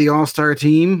named to the All-Star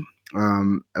team.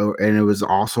 And it was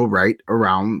also right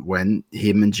around when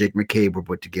him and Jake McCabe were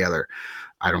put together.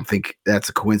 I don't think that's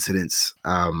a coincidence.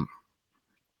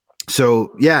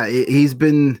 So yeah, he's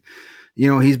been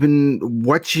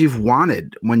what you've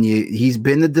wanted when he's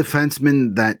been the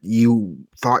defenseman that you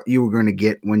thought you were going to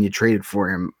get when you traded for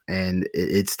him. And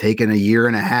it's taken a year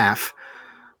and a half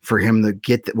for him to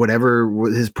get whatever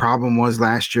his problem was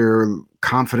last year,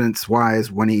 confidence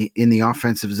wise, when he in the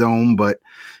offensive zone. But,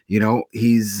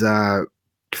 he's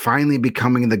finally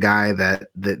becoming the guy that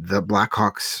the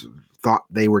Blackhawks thought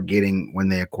they were getting when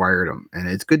they acquired him. And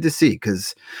it's good to see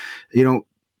because,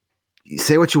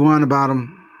 say what you want about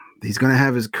him. He's going to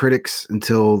have his critics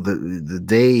until the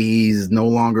day he's no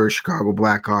longer a Chicago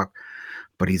Blackhawk,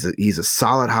 but he's a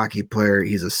solid hockey player.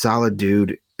 He's a solid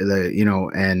dude,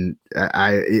 and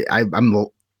I'm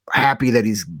happy that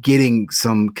he's getting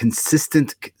some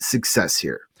consistent success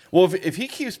here. Well, if he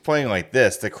keeps playing like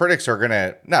this, the critics are going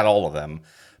to, not all of them,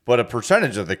 but a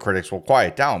percentage of the critics will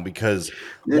quiet down because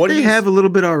they have a little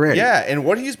bit already. Yeah, and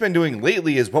what he's been doing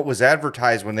lately is what was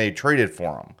advertised when they traded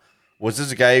for him. Was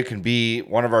this a guy who can be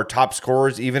one of our top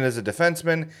scorers even as a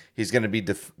defenseman? He's going to be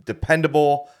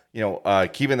dependable,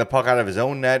 keeping the puck out of his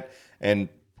own net. And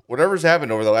whatever's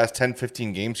happened over the last 10,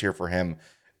 15 games here for him,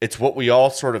 it's what we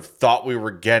all sort of thought we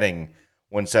were getting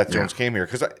when Seth Jones came here.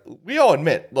 Because we all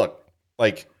admit, look,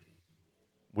 like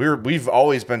we've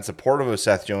always been supportive of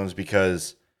Seth Jones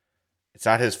because it's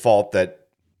not his fault that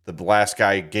the last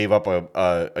guy gave up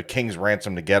a king's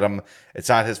ransom to get him. It's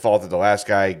not his fault that the last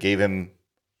guy gave him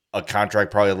a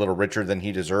contract probably a little richer than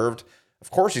he deserved. Of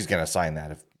course he's going to sign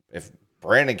that. If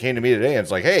Brandon came to me today and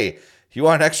it's like, hey, you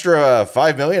want an extra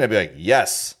 $5 million? I'd be like,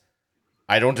 yes,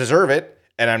 I don't deserve it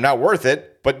and I'm not worth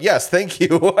it, but yes, thank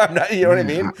you. I'm not, you know what I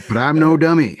mean? But I'm no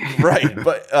dummy. Right.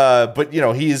 But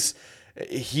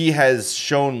he has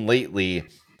shown lately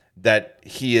that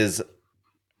he is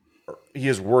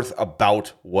worth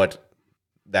about what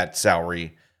that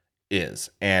salary is.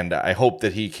 And I hope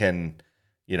that he can,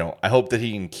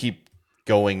 keep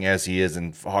going as he is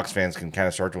and Hawks fans can kind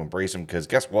of start to embrace him because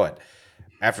guess what?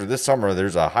 After this summer,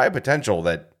 there's a high potential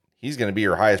that he's going to be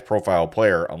your highest profile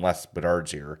player unless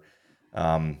Bedard's here.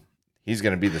 He's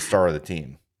going to be the star of the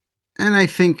team. And I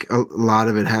think a lot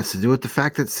of it has to do with the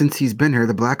fact that since he's been here,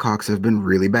 the Blackhawks have been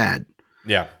really bad.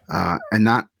 Yeah.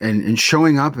 And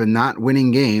showing up and not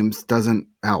winning games doesn't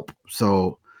help.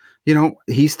 So,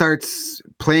 he starts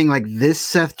playing like this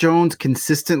Seth Jones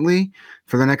consistently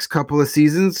for the next couple of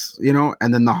seasons,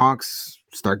 and then the Hawks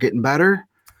start getting better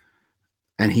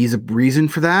and he's a reason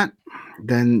for that.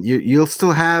 Then you'll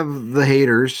still have the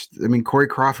haters. I mean, Corey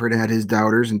Crawford had his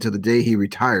doubters until the day he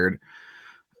retired.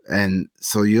 and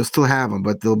so you'll still have them,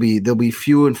 but they'll be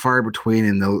few and far between,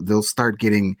 and they'll start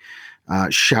getting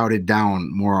shouted down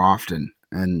more often.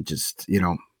 And just,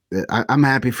 I'm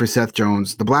happy for Seth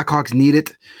Jones. The Blackhawks need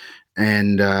it,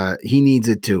 and he needs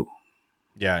it too.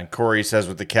 Yeah, and Corey says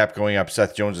with the cap going up,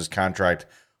 Seth Jones's contract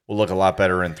will look a lot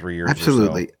better in 3 years.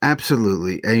 Absolutely. Or so.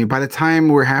 Absolutely. And by the time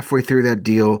we're halfway through that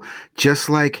deal, just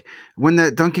like when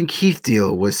that Duncan Keith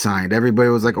deal was signed, everybody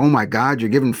was like, oh my God, you're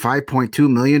giving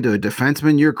 $5.2 million to a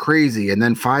defenseman? You're crazy. And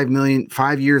then $5 million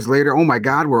 5 years later, oh my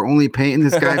God, we're only paying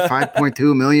this guy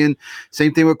 $5.2 million.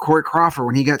 Same thing with Corey Crawford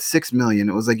when he got $6 million.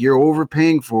 It was like, you're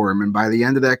overpaying for him. And by the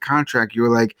end of that contract, you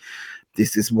were like,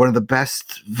 this is one of the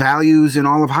best values in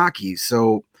all of hockey.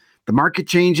 So the market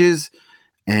changes,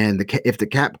 and if the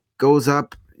cap goes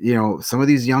up, some of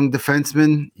these young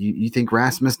defensemen, you think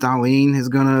Rasmus Dahlin is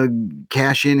going to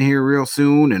cash in here real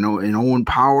soon, and Owen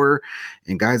Power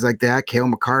and guys like that. Cale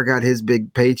Makar got his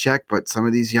big paycheck, but some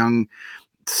of these young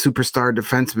superstar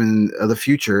defensemen of the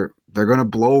future, they're going to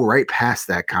blow right past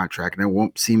that contract, and it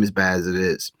won't seem as bad as it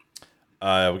is. We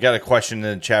got a question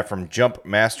in the chat from Jump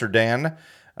Master Dan.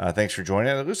 Thanks for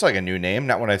joining. It looks like a new name,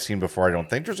 not one I've seen before, I don't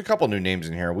think. There's a couple new names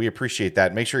in here. We appreciate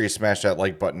that. Make sure you smash that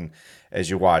like button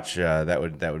as you watch. That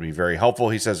would be very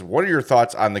helpful. He says, what are your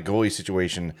thoughts on the goalie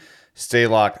situation?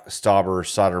 Stalock, Stauber,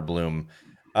 Soderblom.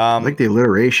 I like the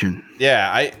alliteration.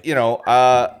 Yeah,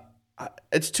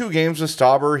 it's 2 games with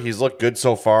Stauber. He's looked good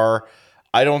so far.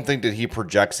 I don't think that he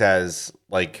projects as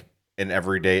like an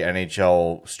everyday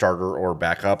NHL starter or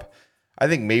backup. I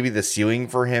think maybe the ceiling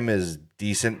for him is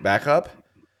decent backup.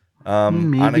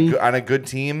 On a good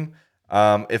team.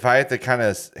 If I had to kind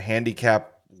of handicap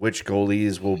which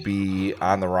goalies will be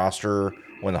on the roster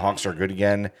when the Hawks are good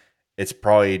again, it's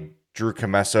probably Drew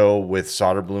Commesso with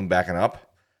Soderblom backing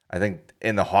up. I think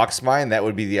in the Hawks' mind, that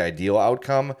would be the ideal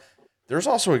outcome. There's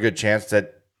also a good chance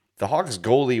that the Hawks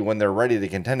goalie, when they're ready to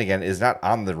contend again, is not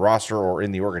on the roster or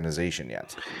in the organization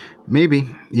yet. Maybe.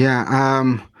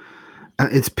 Yeah.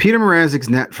 It's Peter Mrazek's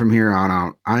net from here on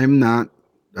out.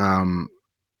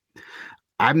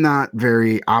 I'm not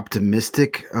very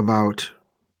optimistic about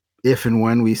if and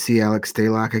when we see Alex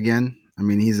Stalock again. I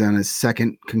mean, he's on his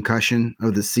 2nd concussion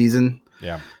of the season.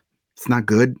 Yeah. It's not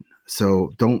good.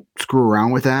 So don't screw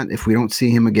around with that. If we don't see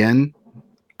him again,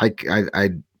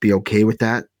 I'd be okay with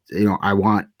that. I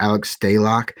want Alex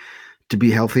Stalock to be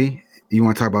healthy. You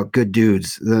want to talk about good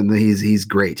dudes, then he's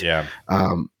great. Yeah.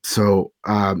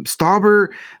 Stauber,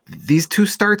 these 2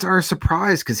 starts are a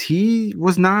surprise because he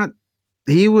was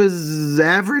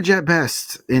average at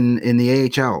best in the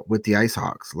AHL with the Ice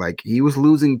Hawks. Like, he was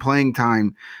losing playing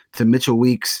time to Mitchell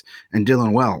Weeks and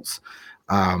Dylan Wells.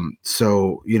 And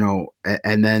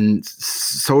then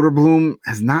Soderblom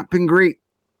has not been great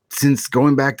since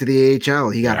going back to the AHL.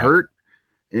 He got hurt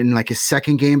in like his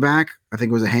 2nd game back. I think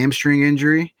it was a hamstring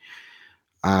injury.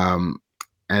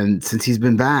 And since he's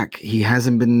been back, he's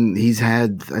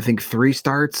had, I think, 3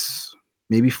 starts,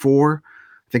 maybe 4.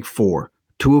 I think 4.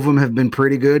 2 of them have been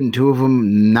pretty good, and 2 of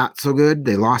them not so good.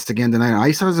 They lost again tonight.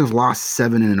 Ice Hawks have lost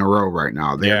 7 in a row right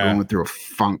now. They're going through a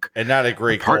funk. And not a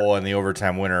great goal in the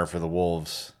overtime winner for the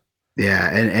Wolves. Yeah,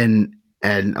 and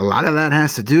a lot of that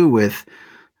has to do with,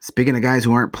 speaking of guys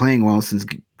who aren't playing well since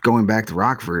going back to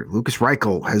Rockford, Lukas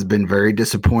Reichel has been very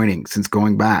disappointing since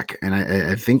going back, and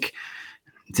I think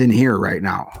it's in here right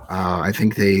now. I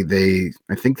think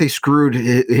they screwed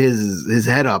his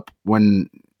head up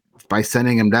by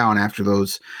sending him down after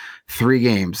those 3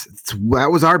 games. That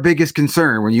was our biggest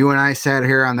concern when you and I sat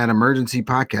here on that emergency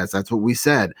podcast. That's what we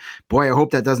said. Boy, I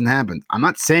hope that doesn't happen. I'm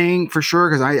not saying for sure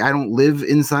because I don't live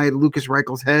inside Lukas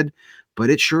Reichel's head, but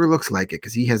it sure looks like it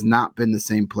because he has not been the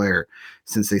same player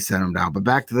since they sent him down. But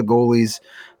back to the goalies.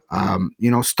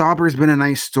 Stauber's been a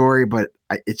nice story, but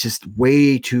it's just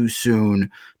way too soon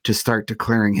to start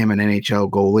declaring him an NHL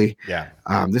goalie. Yeah.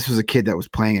 This was a kid that was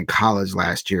playing in college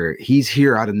last year. He's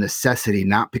here out of necessity,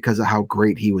 not because of how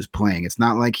great he was playing. It's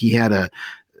not like he had a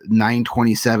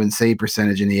 927 save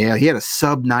percentage in the AHL. He had a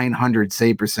sub 900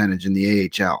 save percentage in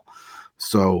the AHL.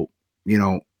 So,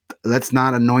 let's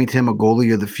not anoint him a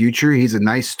goalie of the future. He's a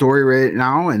nice story right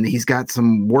now, and he's got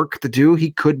some work to do.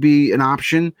 He could be an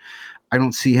option. I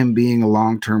don't see him being a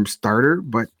long-term starter,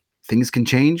 but things can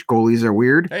change. Goalies are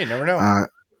weird. Hey, you never know.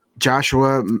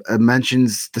 Joshua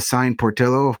mentions the sign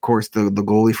Portillo, of course, the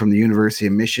goalie from the University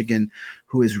of Michigan,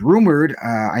 who is rumored.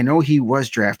 I know he was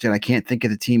drafted. I can't think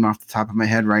of the team off the top of my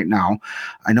head right now.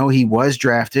 I know he was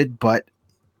drafted, but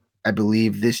I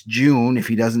believe this June, if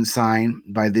he doesn't sign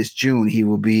by this June, he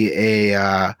will be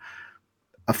a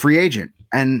free agent.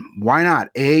 And why not?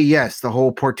 Yes, the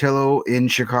whole Portillo in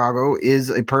Chicago is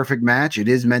a perfect match. It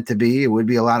is meant to be. It would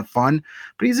be a lot of fun.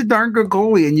 But he's a darn good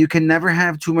goalie, and you can never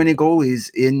have too many goalies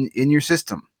in your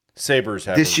system. Sabres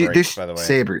have this by the way.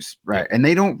 Sabres, right? Yeah. And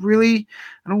they don't really.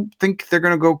 I don't think they're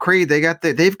going to go crazy. They've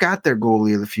got their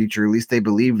goalie of the future. At least they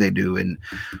believe they do. And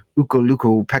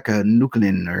Ukko-Pekka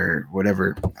Nukkinen or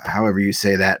whatever, however you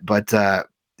say that. But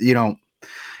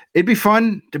it'd be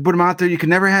fun to put them out there. You can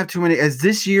never have too many. As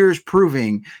this year is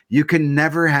proving, you can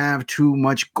never have too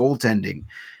much goaltending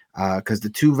because the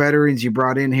two veterans you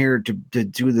brought in here to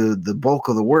do the bulk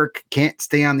of the work can't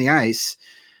stay on the ice.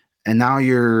 And now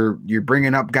you're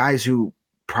bringing up guys who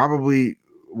probably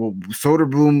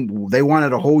Soderblom, they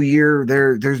wanted a whole year.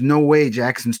 There's no way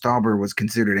Jackson Stauber was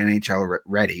considered NHL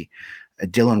ready.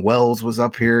 Dylan Wells was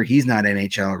up here. He's not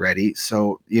NHL ready.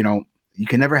 So, you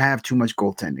can never have too much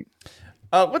goaltending.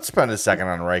 Let's spend a second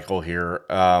on Reichel here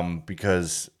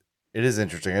because it is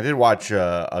interesting. I did watch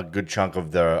a good chunk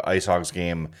of the Ice Hogs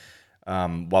game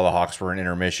while the Hawks were in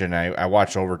intermission. I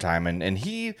watched overtime, and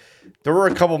there were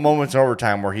a couple moments in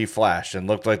overtime where he flashed and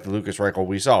looked like the Lucas Reichel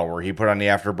we saw, where he put on the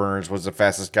afterburners, was the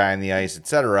fastest guy on the ice,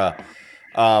 etc.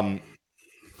 Like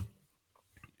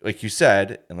you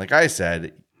said, and like I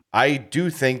said, I do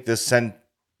think this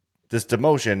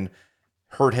demotion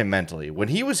hurt him mentally. When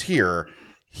he was here,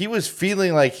 he was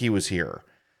feeling like he was here.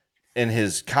 In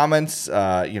his comments,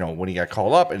 when he got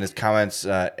called up, and his comments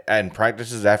and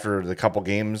practices after the couple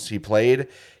games he played,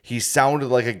 he sounded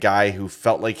like a guy who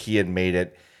felt like he had made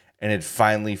it and had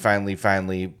finally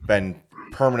been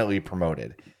permanently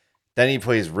promoted. Then he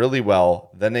plays really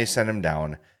well. Then they send him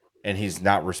down, and he's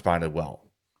not responded well.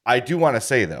 I do want to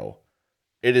say, though,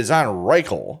 it is on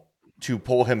Reichel to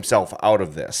pull himself out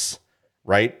of this,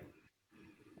 right?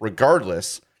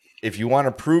 Regardless, if you want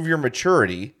to prove your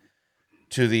maturity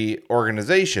to the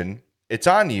organization, it's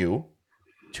on you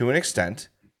to an extent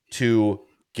to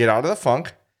get out of the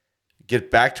funk, get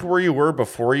back to where you were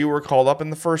before you were called up in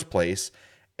the first place,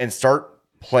 and start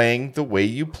playing the way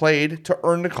you played to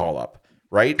earn the call up,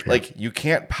 right? Yeah. Like, you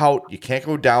can't pout. You can't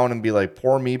go down and be like,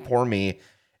 poor me, poor me.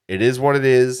 It is what it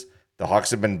is. The Hawks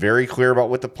have been very clear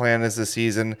about what the plan is this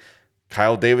season.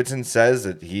 Kyle Davidson says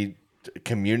that he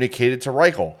communicated to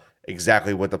Reichel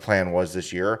exactly what the plan was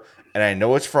this year. And I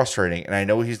know it's frustrating, and I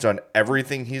know he's done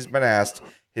everything he's been asked.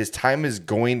 His time is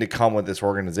going to come with this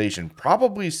organization,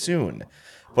 probably soon.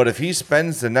 But if he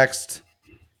spends the next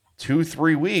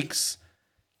 2-3 weeks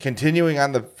continuing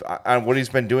on what he's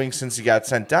been doing since he got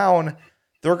sent down,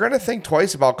 they're going to think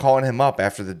twice about calling him up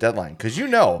after the deadline. Because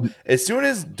as soon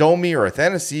as Domi or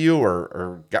Athanasiou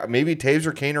or maybe Taves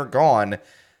or Kane are gone,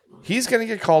 he's going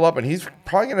to get called up, and he's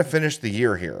probably going to finish the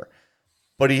year here.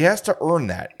 But he has to earn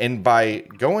that. And by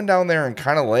going down there and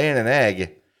kind of laying an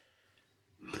egg,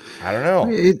 I don't know.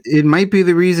 It might be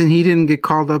the reason he didn't get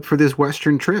called up for this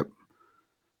Western trip,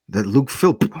 that Luke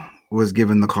Philp was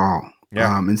given the call.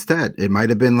 Yeah. Instead, it might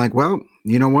have been like, well,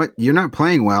 you know what? You're not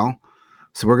playing well.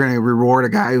 So we're going to reward a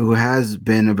guy who has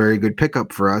been a very good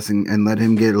pickup for us and let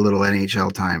him get a little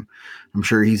NHL time. I'm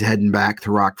sure he's heading back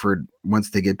to Rockford once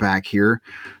they get back here.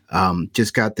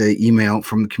 Just got the email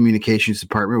from the communications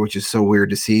department, which is so weird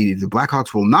to see. The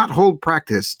Blackhawks will not hold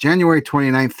practice January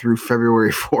 29th through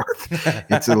February 4th.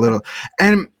 It's a little,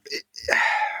 and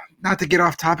not to get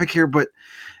off topic here, but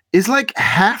is like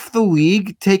half the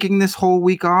league taking this whole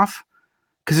week off?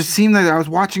 Because it seemed like I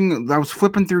was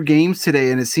flipping through games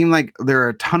today, and it seemed like there are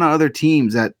a ton of other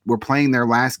teams that were playing their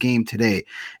last game today.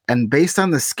 And based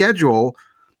on the schedule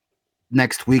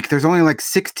next week, there's only like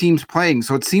 6 teams playing.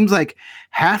 So it seems like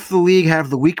half the league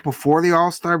have the week before the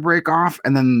All-Star break off,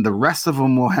 and then the rest of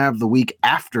them will have the week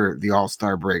after the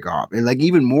All-Star break off. Like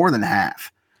even more than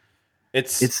half.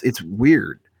 It's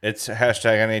weird. It's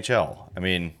hashtag NHL. I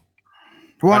mean,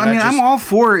 well, I'm all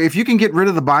for if you can get rid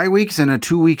of the bye weeks in a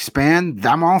 2-week span.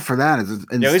 I'm all for that.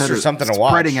 At least there's something to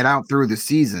watch. Spreading it out through the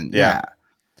season. Yeah,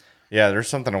 there's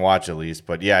something to watch at least.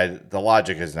 But yeah, the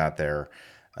logic is not there.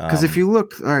 Because if you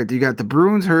look, all right, you got the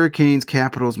Bruins, Hurricanes,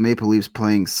 Capitals, Maple Leafs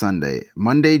playing Sunday.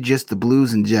 Monday, just the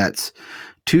Blues and Jets.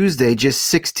 Tuesday, just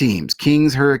 6 teams: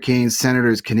 Kings, Hurricanes,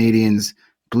 Senators, Canadiens,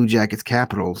 Blue Jackets,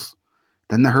 Capitals.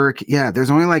 Then the Hurricane. Yeah, there's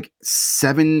only like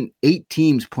 7-8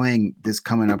 teams playing this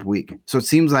coming up week. So it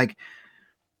seems like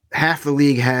half the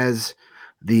league has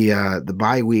the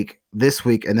bye week this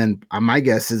week, and then my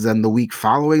guess is then the week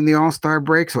following the All-Star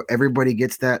break, so everybody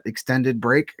gets that extended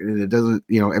break. It doesn't,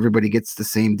 everybody gets the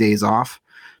same days off.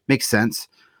 Makes sense.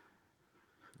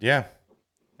 Yeah,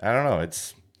 I don't know.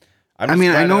 I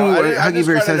know Huggy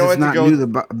Bear says it's not new.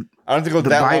 I don't have to go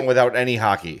that long without any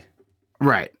hockey.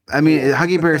 Right. I mean,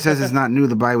 Huggy Bear says it's not new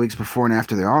the bye weeks before and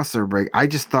after the All-Star break. I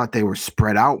just thought they were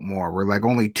spread out more. Where like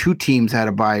only 2 teams had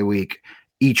a bye week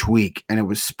each week, and it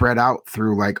was spread out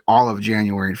through like all of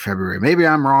January and February. Maybe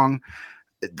I'm wrong.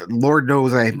 Lord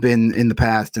knows I've been in the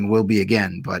past and will be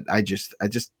again, but I just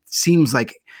seems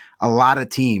like a lot of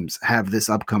teams have this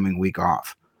upcoming week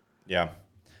off. Yeah.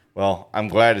 Well, I'm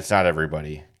glad it's not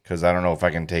everybody, because I don't know if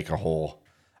I can take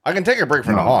I can take a break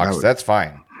from the Hawks. That's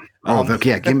fine.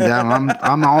 Yeah, give me that.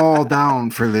 I'm all down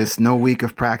for this. No week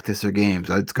of practice or games.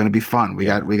 It's going to be fun. We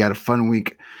got a fun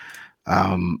week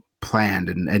planned,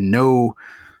 and no,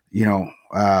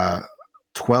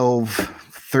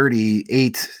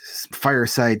 12:38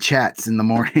 fireside chats in the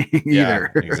morning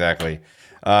either. Yeah, exactly.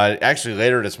 Actually,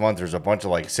 later this month, there's a bunch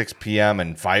of like 6 p.m.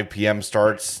 and 5 p.m.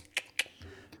 starts.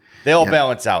 They all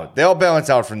balance out. They all balance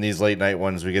out from these late night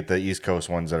ones. We get the East Coast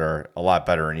ones that are a lot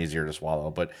better and easier to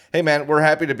swallow. But hey, man, we're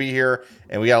happy to be here,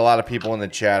 and we got a lot of people in the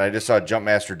chat. I just saw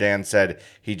Jumpmaster Dan said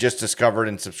he just discovered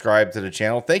and subscribed to the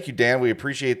channel. Thank you, Dan. We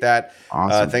appreciate that.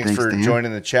 Awesome. Thanks for Dan.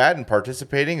 joining the chat and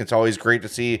participating. It's always great to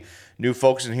see new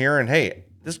folks in here. And hey,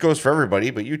 this goes for everybody,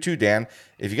 but you too, Dan.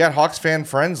 If you got Hawks fan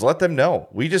friends, let them know.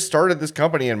 We just started this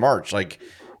company in March.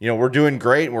 We're doing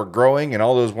great. We're growing and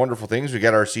all those wonderful things. We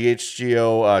got our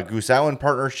CHGO Goose Island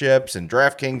partnerships and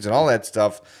DraftKings and all that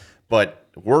stuff. But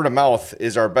word of mouth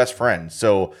is our best friend.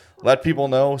 So let people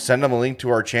know. Send them a link to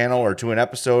our channel or to an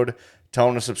episode. Tell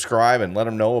them to subscribe and let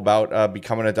them know about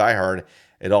becoming a diehard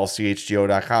at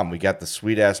allchgo.com. We got the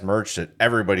sweet-ass merch that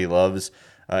everybody loves,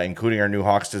 including our new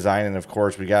Hawks design. And, of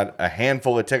course, we got a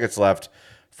handful of tickets left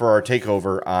for our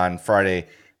takeover on Friday,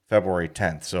 February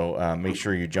 10th. So make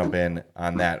sure you jump in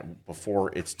on that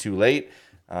before it's too late.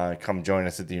 Come join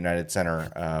us at the United Center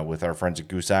with our friends at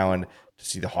Goose Island to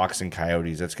see the Hawks and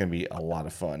Coyotes. That's going to be a lot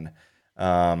of fun.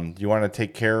 You want to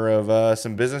take care of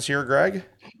some business here, Greg?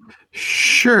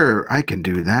 Sure, I can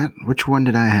do that. Which one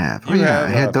did I have? I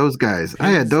had those guys.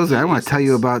 I want to tell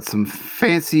you about some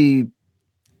fancy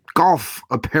golf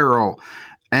apparel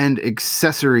and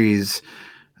accessories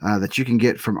that you can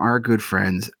get from our good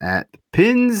friends at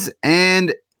Pins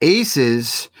and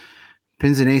Aces.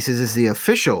 Pins and Aces is the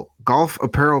official golf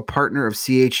apparel partner of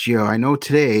CHGO. I know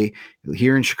today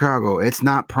here in Chicago, it's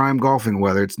not prime golfing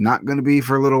weather. It's not going to be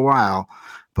for a little while,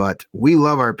 but we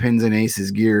love our Pins and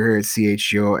Aces gear here at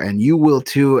CHGO, and you will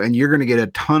too. And you're going to get a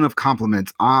ton of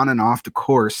compliments on and off the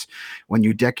course when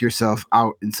you deck yourself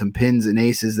out in some Pins and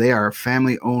Aces. They are a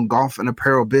family-owned golf and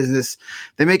apparel business.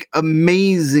 They make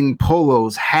amazing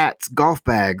polos, hats, golf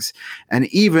bags, and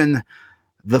even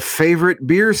the favorite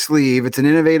beer sleeve. It's an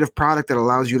innovative product that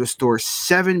allows you to store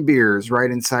 7 beers right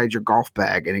inside your golf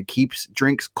bag, and it keeps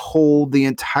drinks cold the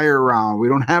entire round. We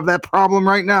don't have that problem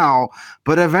right now,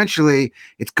 but eventually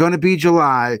it's going to be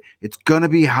July. It's going to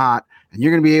be hot, and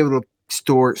you're going to be able to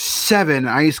store 7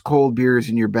 ice cold beers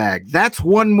in your bag. That's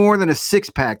one more than a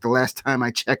 6-pack the last time I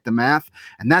checked the math,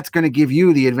 and that's going to give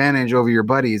you the advantage over your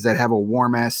buddies that have a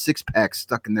warm-ass 6-pack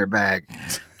stuck in their bag.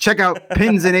 Check out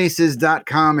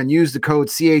pinsandaces.com and use the code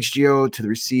CHGO to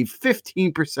receive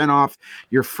 15% off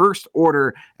your first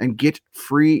order and get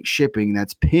free shipping.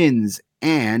 That's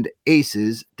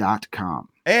pinsandaces.com.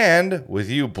 And with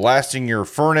you blasting your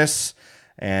furnace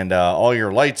and all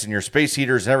your lights and your space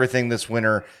heaters and everything this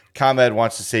winter, ComEd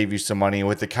wants to save you some money.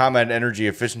 With the ComEd Energy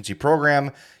Efficiency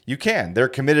Program, you can. They're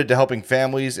committed to helping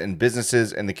families and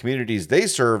businesses and the communities they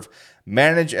serve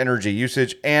manage energy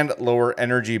usage and lower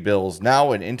energy bills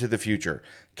now and into the future.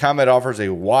 ComEd offers a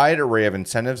wide array of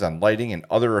incentives on lighting and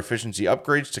other efficiency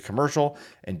upgrades to commercial,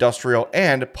 industrial,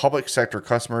 and public sector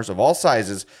customers of all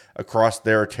sizes across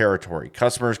their territory.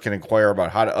 Customers can inquire about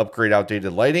how to upgrade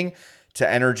outdated lighting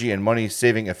to energy and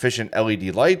money-saving efficient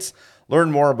LED lights.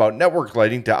 Learn more about network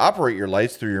lighting to operate your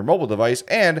lights through your mobile device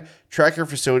and track your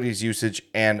facility's usage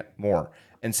and more.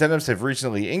 Incentives have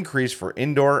recently increased for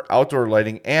indoor, outdoor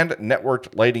lighting, and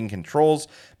networked lighting controls,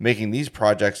 making these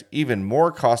projects even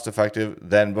more cost-effective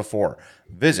than before.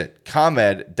 Visit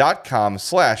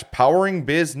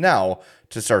ComEd.com/poweringbiz now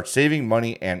to start saving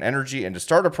money and energy. And to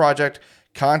start a project,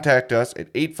 contact us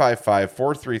at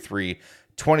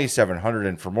 855-433-2700.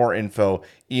 And for more info,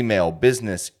 email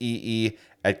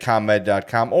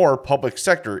businessee@comed.com or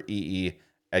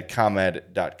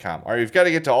publicsectoree@comed.com. All right, we've got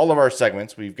to get to all of our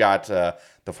segments. We've got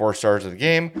the 4 stars of the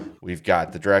game. We've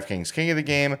got the DraftKings King of the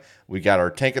Game. We got our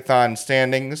Tankathon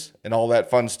standings and all that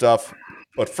fun stuff.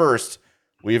 But first,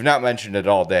 we have not mentioned it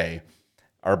all day.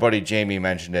 Our buddy Jamie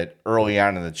mentioned it early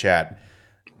on in the chat.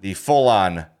 The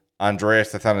full-on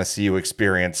Andreas Athanasiou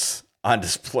experience on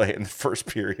display in the first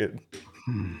period.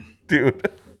 Dude.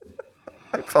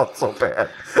 I felt so bad.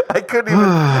 I couldn't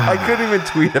even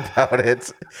tweet about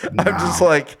it. No. I'm just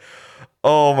like,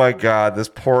 oh my God, this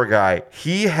poor guy.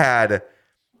 He had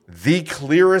the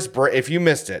clearest break. If you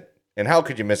missed it, and how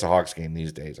could you miss a Hawks game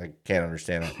these days? I can't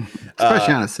understand that.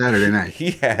 Especially on a Saturday night.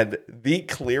 He had the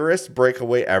clearest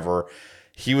breakaway ever.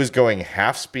 He was going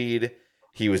half speed.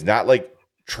 He was not like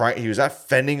he was not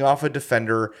fending off a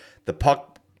defender. The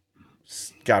puck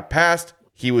got past.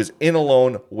 He was in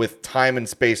alone with time and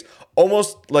space,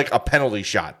 almost like a penalty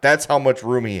shot. That's how much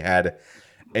room he had,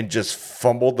 and just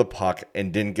fumbled the puck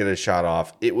and didn't get a shot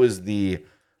off. It was the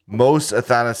most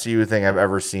Athanasiou thing I've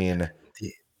ever seen.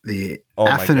 The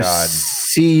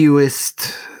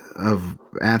Athanasiouist of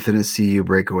Athanasiou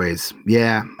breakaways.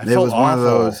 Yeah, it was one of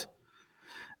those.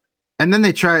 And then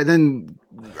then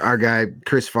our guy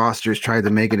Chris Foster's tried to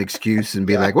make an excuse and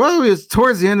be like, well, it was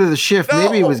towards the end of the shift.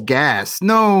 Maybe it was gas.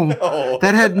 No,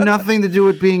 that had nothing to do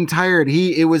with being tired.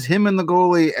 It was him and the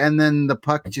goalie, and then the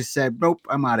puck just said, nope,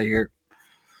 I'm out of here.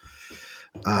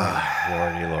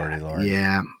 Lordy.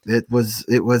 Yeah, it was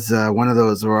one of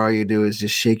those where all you do is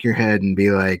just shake your head and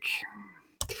be like,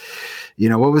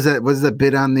 what was that? Was the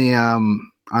bit on the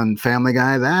on Family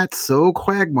Guy? That's so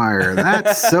Quagmire.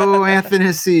 That's so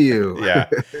Athanasiou.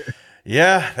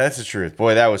 Yeah, that's the truth.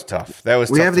 Boy, that was tough.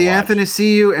 We have the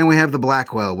Athanasiou and we have the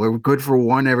Blackwell. We're good for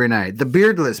one every night. The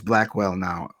beardless Blackwell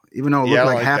now, even though it looked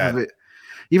like half of it.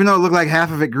 Even though it looked like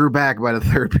half of it grew back by the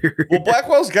third period. Well,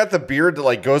 Blackwell's got the beard that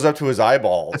like goes up to his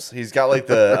eyeballs. He's got like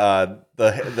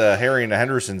the Harry and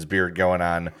Henderson's beard going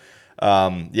on.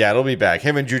 It'll be back.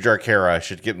 Him and Jujhar Khaira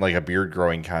should get in like a beard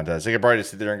growing contest. They could probably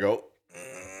just sit there and go,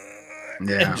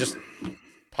 and just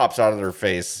pops out of their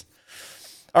face.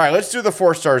 All right, let's do the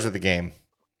 4 stars of the game.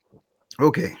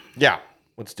 Okay. Yeah,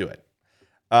 let's do it.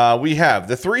 We have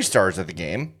the 3 stars of the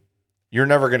game. You're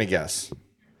never going to guess.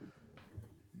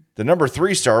 The number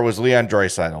 3 star was Leon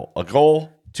Draisaitl. A goal,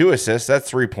 2 assists. That's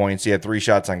 3 points. He had 3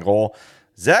 shots on goal.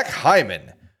 Zach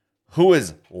Hyman, who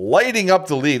is lighting up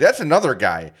the league. That's another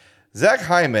guy. Zach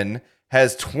Hyman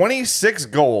has 26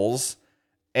 goals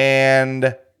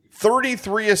and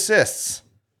 33 assists.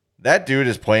 That dude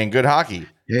is playing good hockey.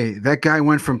 Hey, that guy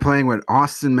went from playing with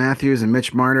Austin Matthews and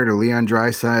Mitch Marner to Leon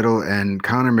Draisaitl and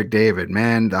Connor McDavid.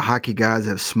 Man, the hockey gods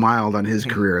have smiled on his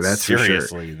career. That's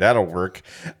seriously, that'll work.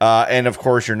 And of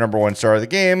course, your number 1 star of the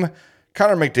game,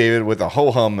 Connor McDavid, with a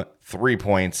ho-hum 3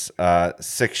 points,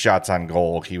 6 shots on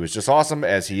goal. He was just awesome,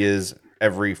 as he is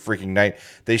every freaking night.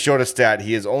 They showed a stat.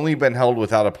 He has only been held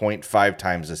without a point 5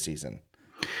 times this season.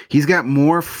 He's got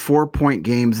more 4-point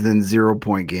games than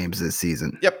 0-point games this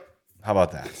season. Yep. How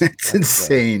about that? That's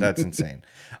insane. That's insane.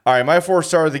 All right, my 4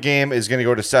 star of the game is going to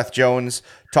go to Seth Jones.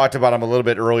 Talked about him a little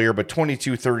bit earlier, but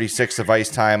 22-36 of ice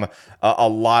time. A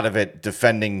lot of it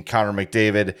defending Connor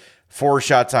McDavid. 4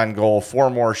 shots on goal, 4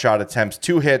 more shot attempts,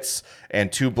 2 hits,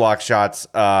 and 2 block shots.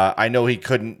 I know he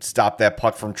couldn't stop that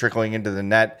puck from trickling into the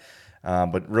net,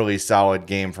 but really solid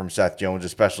game from Seth Jones,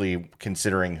 especially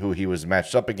considering who he was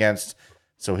matched up against.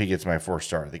 So he gets my 4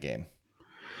 star of the game.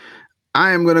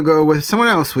 I am going to go with someone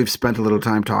else we've spent a little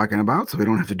time talking about, so we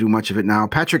don't have to do much of it now.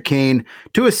 Patrick Kane,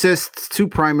 2 assists, 2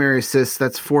 primary assists.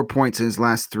 That's 4 points in his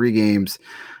last 3 games.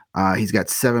 He's got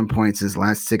 7 points in his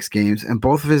last 6 games, and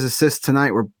both of his assists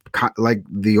tonight were like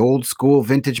the old school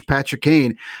vintage Patrick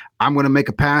Kane. I'm going to make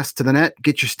a pass to the net,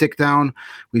 get your stick down.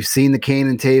 We've seen the Kane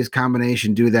and Taves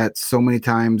combination do that so many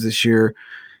times this year.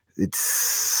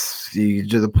 It's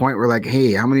to the point where like,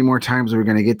 hey, how many more times are we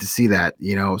going to get to see that?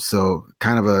 So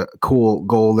kind of a cool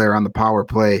goal there on the power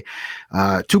play.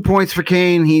 2 points for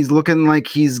Kane. He's looking like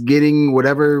he's getting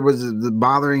whatever was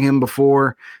bothering him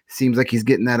before. Seems like he's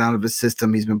getting that out of his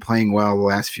system. He's been playing well the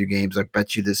last few games. I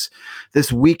bet you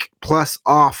this week plus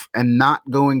off and not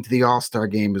going to the All-Star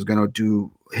game is going to do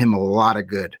him a lot of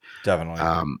good. Definitely.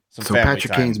 So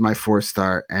Patrick Kane's my 4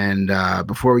 star. And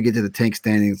before we get to the tank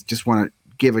standings, just want to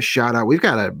give a shout out. We've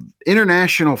got an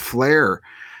international flair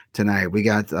tonight. We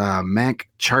got Mac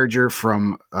Charger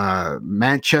from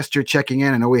Manchester checking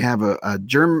in. I know we have a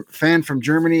German fan from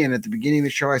Germany, and at the beginning of the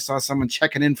show, I saw someone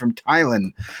checking in from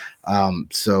Thailand.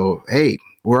 So hey,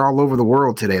 we're all over the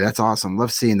world today. That's awesome.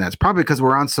 Love seeing that. It's probably because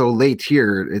we're on so late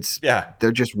here.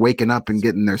 They're just waking up and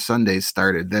getting their Sundays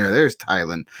started. There's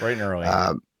Thailand, right and early.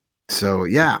 So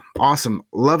yeah, awesome.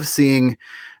 Love seeing.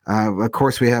 Of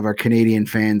course, we have our Canadian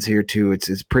fans here too.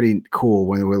 It's pretty cool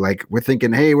when we're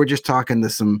thinking, hey, we're just talking to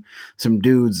some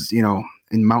dudes,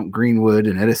 in Mount Greenwood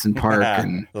and Edison Park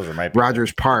and Those are my people.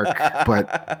 Rogers Park.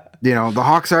 But, the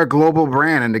Hawks are a global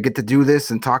brand, and to get to do this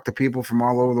and talk to people from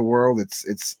all over the world,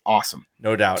 it's awesome.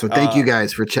 No doubt. So thank you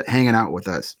guys for hanging out with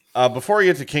us. Before we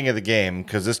get to King of the Game,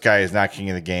 because this guy is not King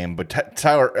of the Game, but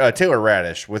Taylor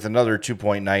Radish with another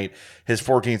 2-point night, his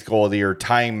 14th goal of the year,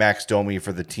 tying Max Domi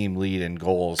for the team lead in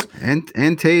goals. And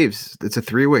Taves. It's a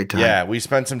 3-way tie. Yeah, we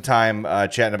spent some time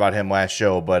chatting about him last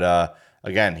show, but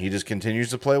again, he just continues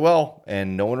to play well,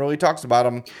 and no one really talks about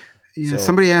him. Yeah,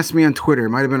 somebody asked me on Twitter.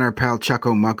 It might have been our pal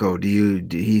Chucko Mucko.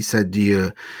 He said, do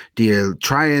you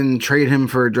try and trade him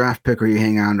for a draft pick, or you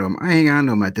hang on to him? I hang on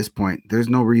to him at this point. There's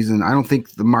no reason. I don't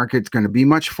think the market's going to be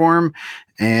much for him.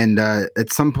 And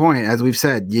at some point, as we've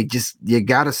said, you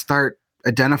got to start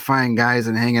identifying guys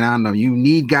and hanging on to them. You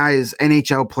need guys,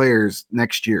 NHL players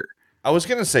next year. I was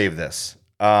going to save this,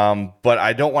 but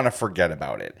I don't want to forget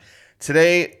about it.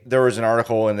 Today, there was an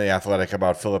article in The Athletic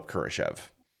about Philip Kurashev,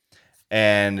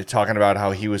 and talking about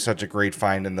how he was such a great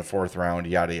find in the 4th round,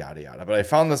 yada, yada, yada. But I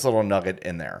found this little nugget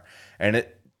in there. And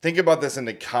think about this in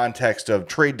the context of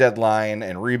trade deadline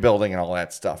and rebuilding and all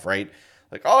that stuff, right?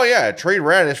 Like, oh, yeah, trade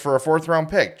Radish for a 4th round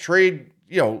pick. Trade,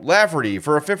 Lafferty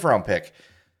for a 5th round pick.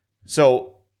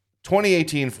 So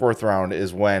 2018 4th round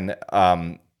is when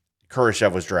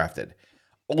Kurashev was drafted.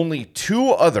 Only 2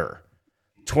 other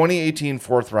 2018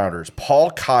 4th rounders,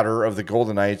 Paul Cotter of the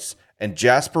Golden Knights and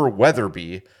Jasper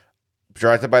Weatherby,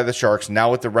 drafted by the Sharks,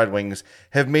 now with the Red Wings,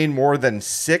 have made more than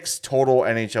 6 total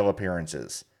NHL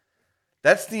appearances.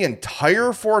 That's the entire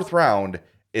 4th round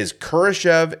is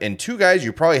Kurashev and 2 guys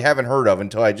you probably haven't heard of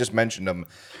until I just mentioned them.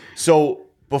 So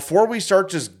before we start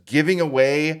just giving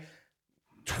away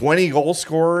 20 goal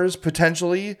scorers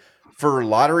potentially for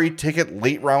lottery ticket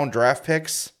late round draft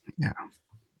picks,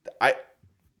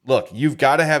 look, you've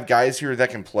got to have guys here that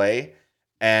can play,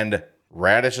 and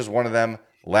Radish is one of them.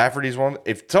 Lafferty's one.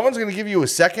 If someone's going to give you a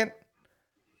second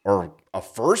or a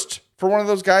first for one of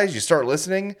those guys, you start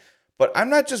listening. But I'm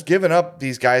not just giving up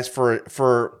these guys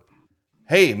for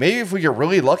hey, maybe if we get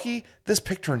really lucky, this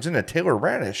pick turns into Taylor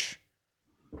Radish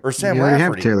or Sam Lafferty.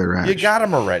 Have Taylor Radish. You got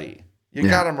him already.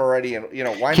 Got him already, and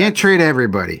why can't trade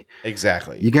everybody?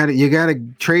 Exactly. You got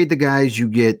to trade the guys you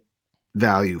get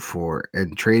value for,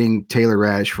 and trading Taylor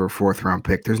Radish for a 4th round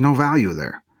pick, there's no value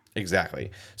there.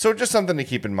 Exactly. So just something to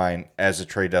keep in mind as the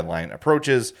trade deadline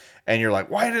approaches, and you're like,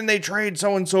 why didn't they trade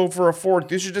so-and-so for a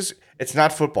 4th? It's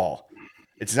not football.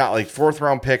 It's not like 4th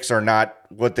round picks are not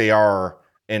what they are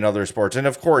in other sports. And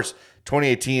of course,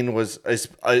 2018 was a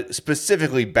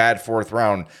specifically bad 4th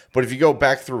round. But if you go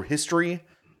back through history,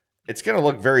 it's going to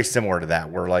look very similar to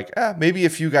that. Where like, maybe a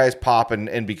few guys pop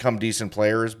and become decent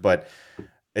players, but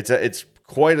it's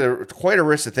quite a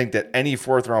risk to think that any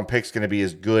 4th round pick is going to be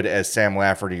as good as Sam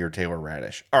Lafferty or Taylor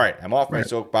Radish. All right, I'm off my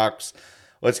soapbox.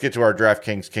 Let's get to our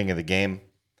DraftKings King of the Game.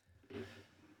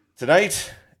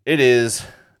 Tonight, it is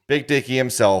Big Dicky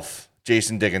himself,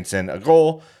 Jason Dickinson. A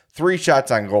goal, 3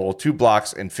 shots on goal, 2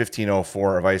 blocks, and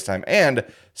 15:04 of ice time, and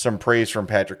some praise from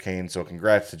Patrick Kane. So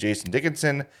congrats to Jason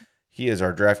Dickinson. He is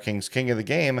our DraftKings King of the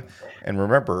Game. And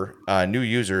remember, new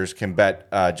users can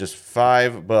bet just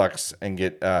 $5 and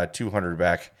get $200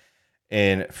 back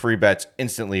in free bets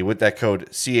instantly with that code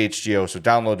CHGO. So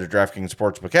download the DraftKings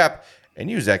Sportsbook app and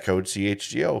use that code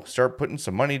CHGO. Start putting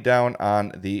some money down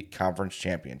on the conference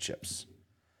championships.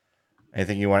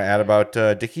 Anything you want to add about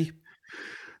Dicky?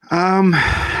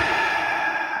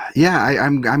 Yeah,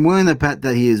 I'm willing to bet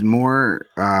that he is more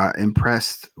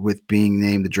impressed with being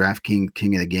named the DraftKings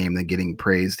King of the Game than getting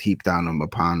praised heaped on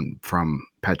him from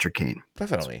Patrick Kane.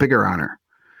 Definitely. It's bigger honor.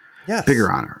 Yes.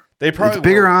 Bigger honor. It's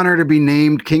bigger honor to be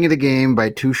named King of the Game by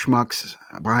 2 schmucks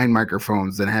behind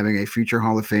microphones than having a future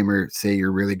Hall of Famer say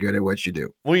you're really good at what you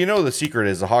do. Well, the secret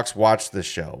is the Hawks watch this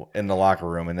show in the locker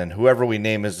room, and then whoever we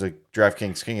name as the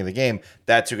DraftKings King of the Game,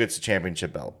 that's who gets the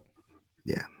championship belt.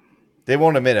 Yeah. They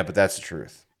won't admit it, but that's the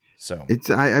truth. So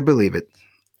I believe it.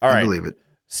 All right. I believe it.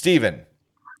 Steven,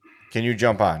 can you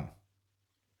jump on?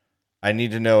 I need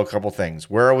to know a couple things.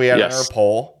 Where are we at on our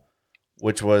poll?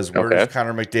 Which was where does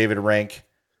Connor McDavid rank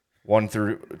 1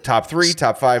 through top 3,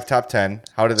 top 5, top 10?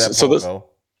 How did that poll go?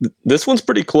 This one's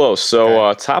pretty close.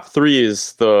 So top 3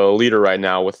 is the leader right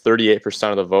now with 38%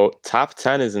 of the vote. Top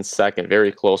 10 is in second,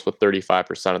 very close with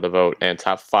 35% of the vote, and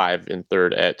top 5 in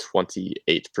third at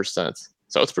 28%.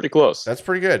 So it's pretty close. That's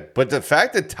pretty good. But the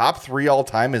fact that top 3 all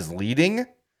time is leading,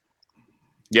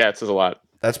 yeah, it says a lot.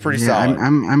 That's pretty solid.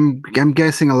 I'm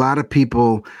guessing a lot of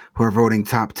people who are voting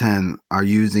top 10 are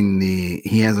using the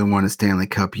he hasn't won a Stanley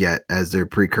Cup yet as their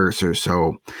precursor.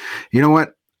 So, you know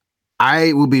what?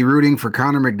 I will be rooting for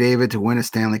Connor McDavid to win a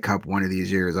Stanley Cup one of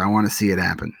these years. I want to see it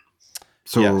happen.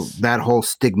 so Yes. that whole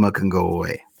stigma can go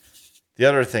away. The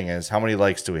other thing is, how many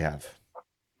likes do we have?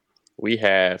 We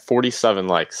have 47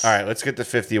 likes. All right, let's get to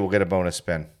 50. We'll get a bonus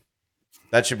spin.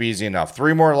 That should be easy enough.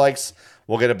 3 more likes,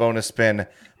 we'll get a bonus spin.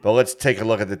 But let's take a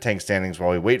look at the tank standings while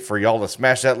we wait for y'all to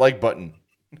smash that like button.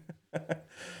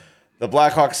 The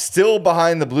Blackhawks still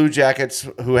behind the Blue Jackets,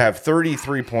 who have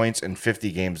 33 points in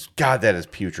 50 games. God, that is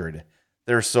putrid.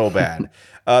 They're so bad.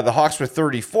 The Hawks with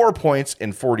 34 points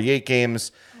in 48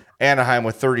 games. Anaheim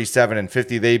with 37 and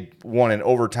 50. They won in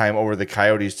overtime over the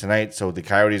Coyotes tonight. So the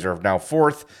Coyotes are now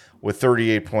 4th with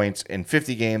 38 points in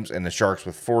 50 games, and the Sharks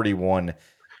with 41.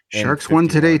 Sharks won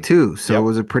today too, so Yep. it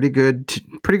was a pretty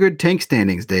good tank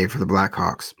standings day for the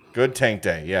Blackhawks. Good tank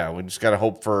day. Yeah, we just got to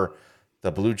hope for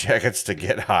the Blue Jackets to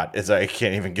get hot, as I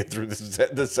can't even get through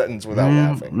the sentence without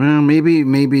laughing. Well, maybe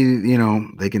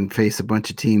they can face a bunch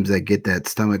of teams that get that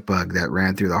stomach bug that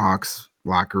ran through the Hawks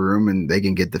locker room, and they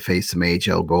can get to face some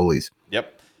AHL goalies.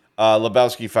 Yep.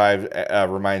 Lebowski 5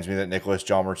 reminds me that Nicholas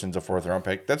Hjalmarsson's a 4th round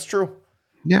pick. That's true.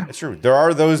 Yeah, It's true. There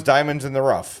are those diamonds in the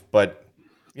rough, but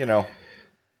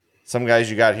some guys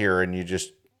you got here, and you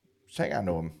just hang on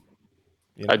to them.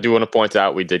 I do want to point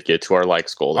out we did get to our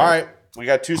likes goal. All right, we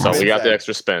got 2 spins. So we got the then.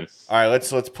 extra spin. All right,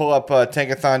 let's pull up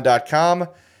tankathon.com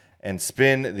and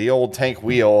spin the old tank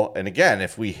wheel. And again,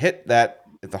 if we hit that,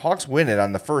 if the Hawks win it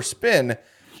on the first spin,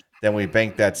 then we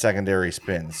bank that secondary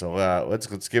spin. So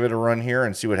let's give it a run here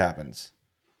and see what happens.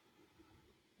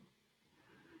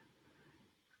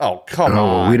 Oh, come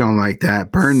on. we don't like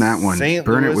that. Burn that one. St.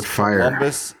 Burn Louis, it with fire.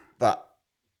 Columbus, the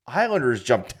Islanders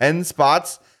jumped 10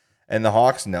 spots, and the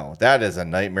Hawks, no. That is a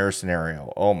nightmare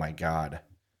scenario. Oh, my God.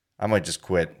 I might just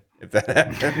quit if that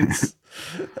happens.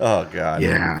 Oh, God.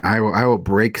 Yeah, I will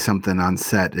break something on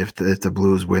set if the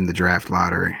Blues win the draft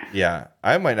lottery. Yeah,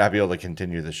 I might not be able to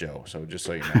continue the show, so just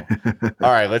so you know.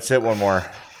 All right, let's hit one more.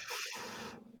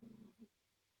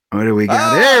 What do we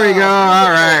got? There we go. All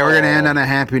right, we're going to end on a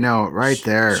happy note right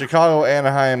there. Chicago,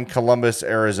 Anaheim, Columbus,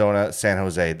 Arizona, San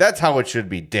Jose. That's how it should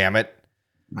be, damn it.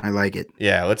 I like it.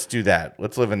 Yeah, let's do that.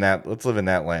 Let's live in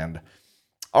that land.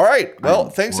 All right. Well,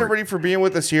 thanks everybody for being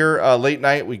with us here late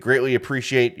night. We greatly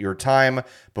appreciate your time.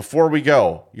 Before we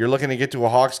go, you're looking to get to a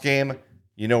Hawks game,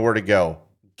 you know where to go.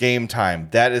 Game Time.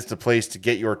 That is the place to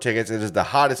get your tickets. It is the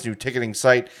hottest new ticketing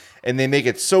site, and they make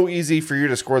it so easy for you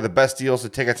to score the best deals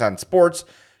of tickets on sports,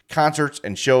 concerts,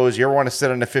 and shows. You ever want to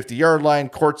sit on the 50-yard line,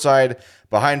 courtside,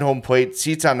 behind home plate,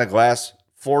 seats on the glass,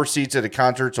 floor seats at a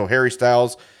concert so Harry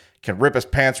Styles can rip his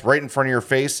pants right in front of your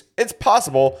face? It's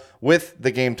possible with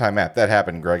the Game Time app. That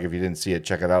happened, Greg. If you didn't see it,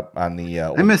 check it out on the...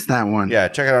 I missed that one. Yeah,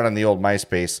 check it out on the old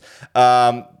MySpace.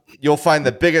 You'll find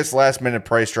the biggest last-minute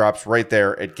price drops right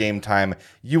there at Game Time.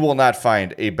 You will not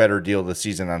find a better deal this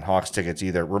season on Hawks tickets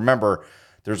either. Remember,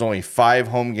 there's only 5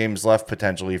 home games left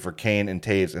potentially for Kane and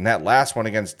Taves, and that last one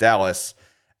against Dallas,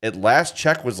 at last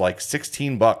check was like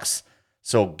 $16.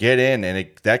 So get in, and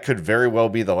that could very well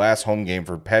be the last home game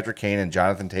for Patrick Kane and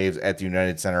Jonathan Taves at the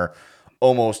United Center.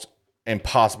 Almost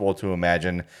impossible to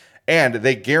imagine. And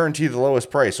they guarantee the lowest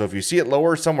price. So if you see it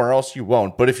lower somewhere else, you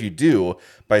won't. But if you do,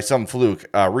 by some fluke,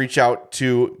 reach out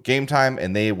to Game Time,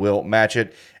 and they will match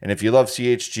it. And if you love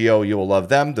CHGO, you will love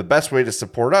them. The best way to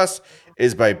support us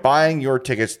is by buying your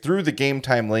tickets through the Game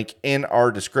Time link in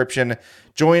our description.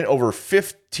 Join over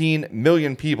 15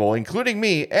 million people, including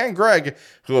me and Greg,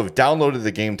 who have downloaded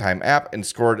the Game Time app and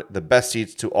scored the best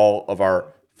seats to all of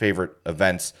our favorite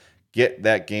events. Get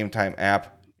that Game Time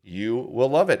app. You will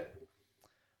love it.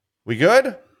 We good?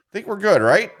 I think we're good,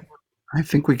 right? I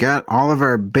think we got all of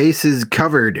our bases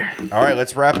covered. All right,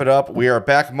 let's wrap it up. We are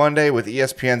back Monday with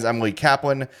ESPN's Emily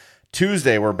Kaplan.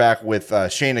 Tuesday, we're back with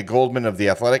Shayna Goldman of The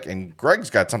Athletic, and Greg's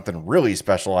got something really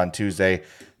special on Tuesday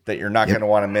that you're not going to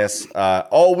want to miss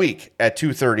all week at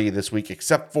 2:30 this week,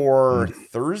 except for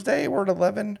Thursday, we're at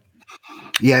 11.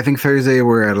 Yeah, I think Thursday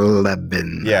we're at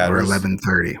 11. Yeah, or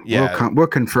 11:30. Yeah. We'll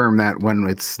confirm that when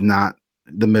it's not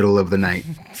the middle of the night.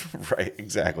 Right,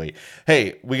 exactly.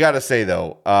 Hey, we got to say,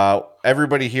 though,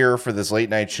 everybody here for this late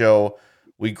night show,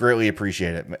 we greatly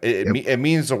appreciate it. It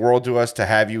means the world to us to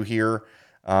have you here.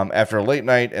 After a late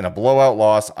night and a blowout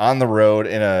loss on the road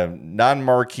in a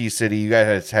non-marquee city, you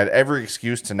guys had every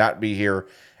excuse to not be here,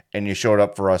 and you showed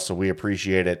up for us, so we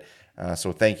appreciate it.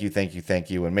 So thank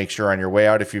you. And make sure on your way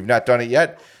out, if you've not done it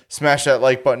yet, smash that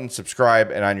like button,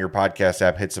 subscribe, and on your podcast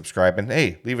app, hit subscribe. And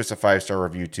hey, leave us a 5-star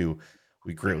review too.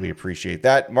 We greatly appreciate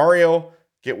that. Mario,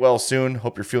 get well soon.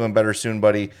 Hope you're feeling better soon,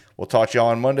 buddy. We'll talk to you all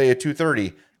on Monday at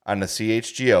 2:30 on the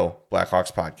CHGO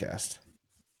Blackhawks podcast.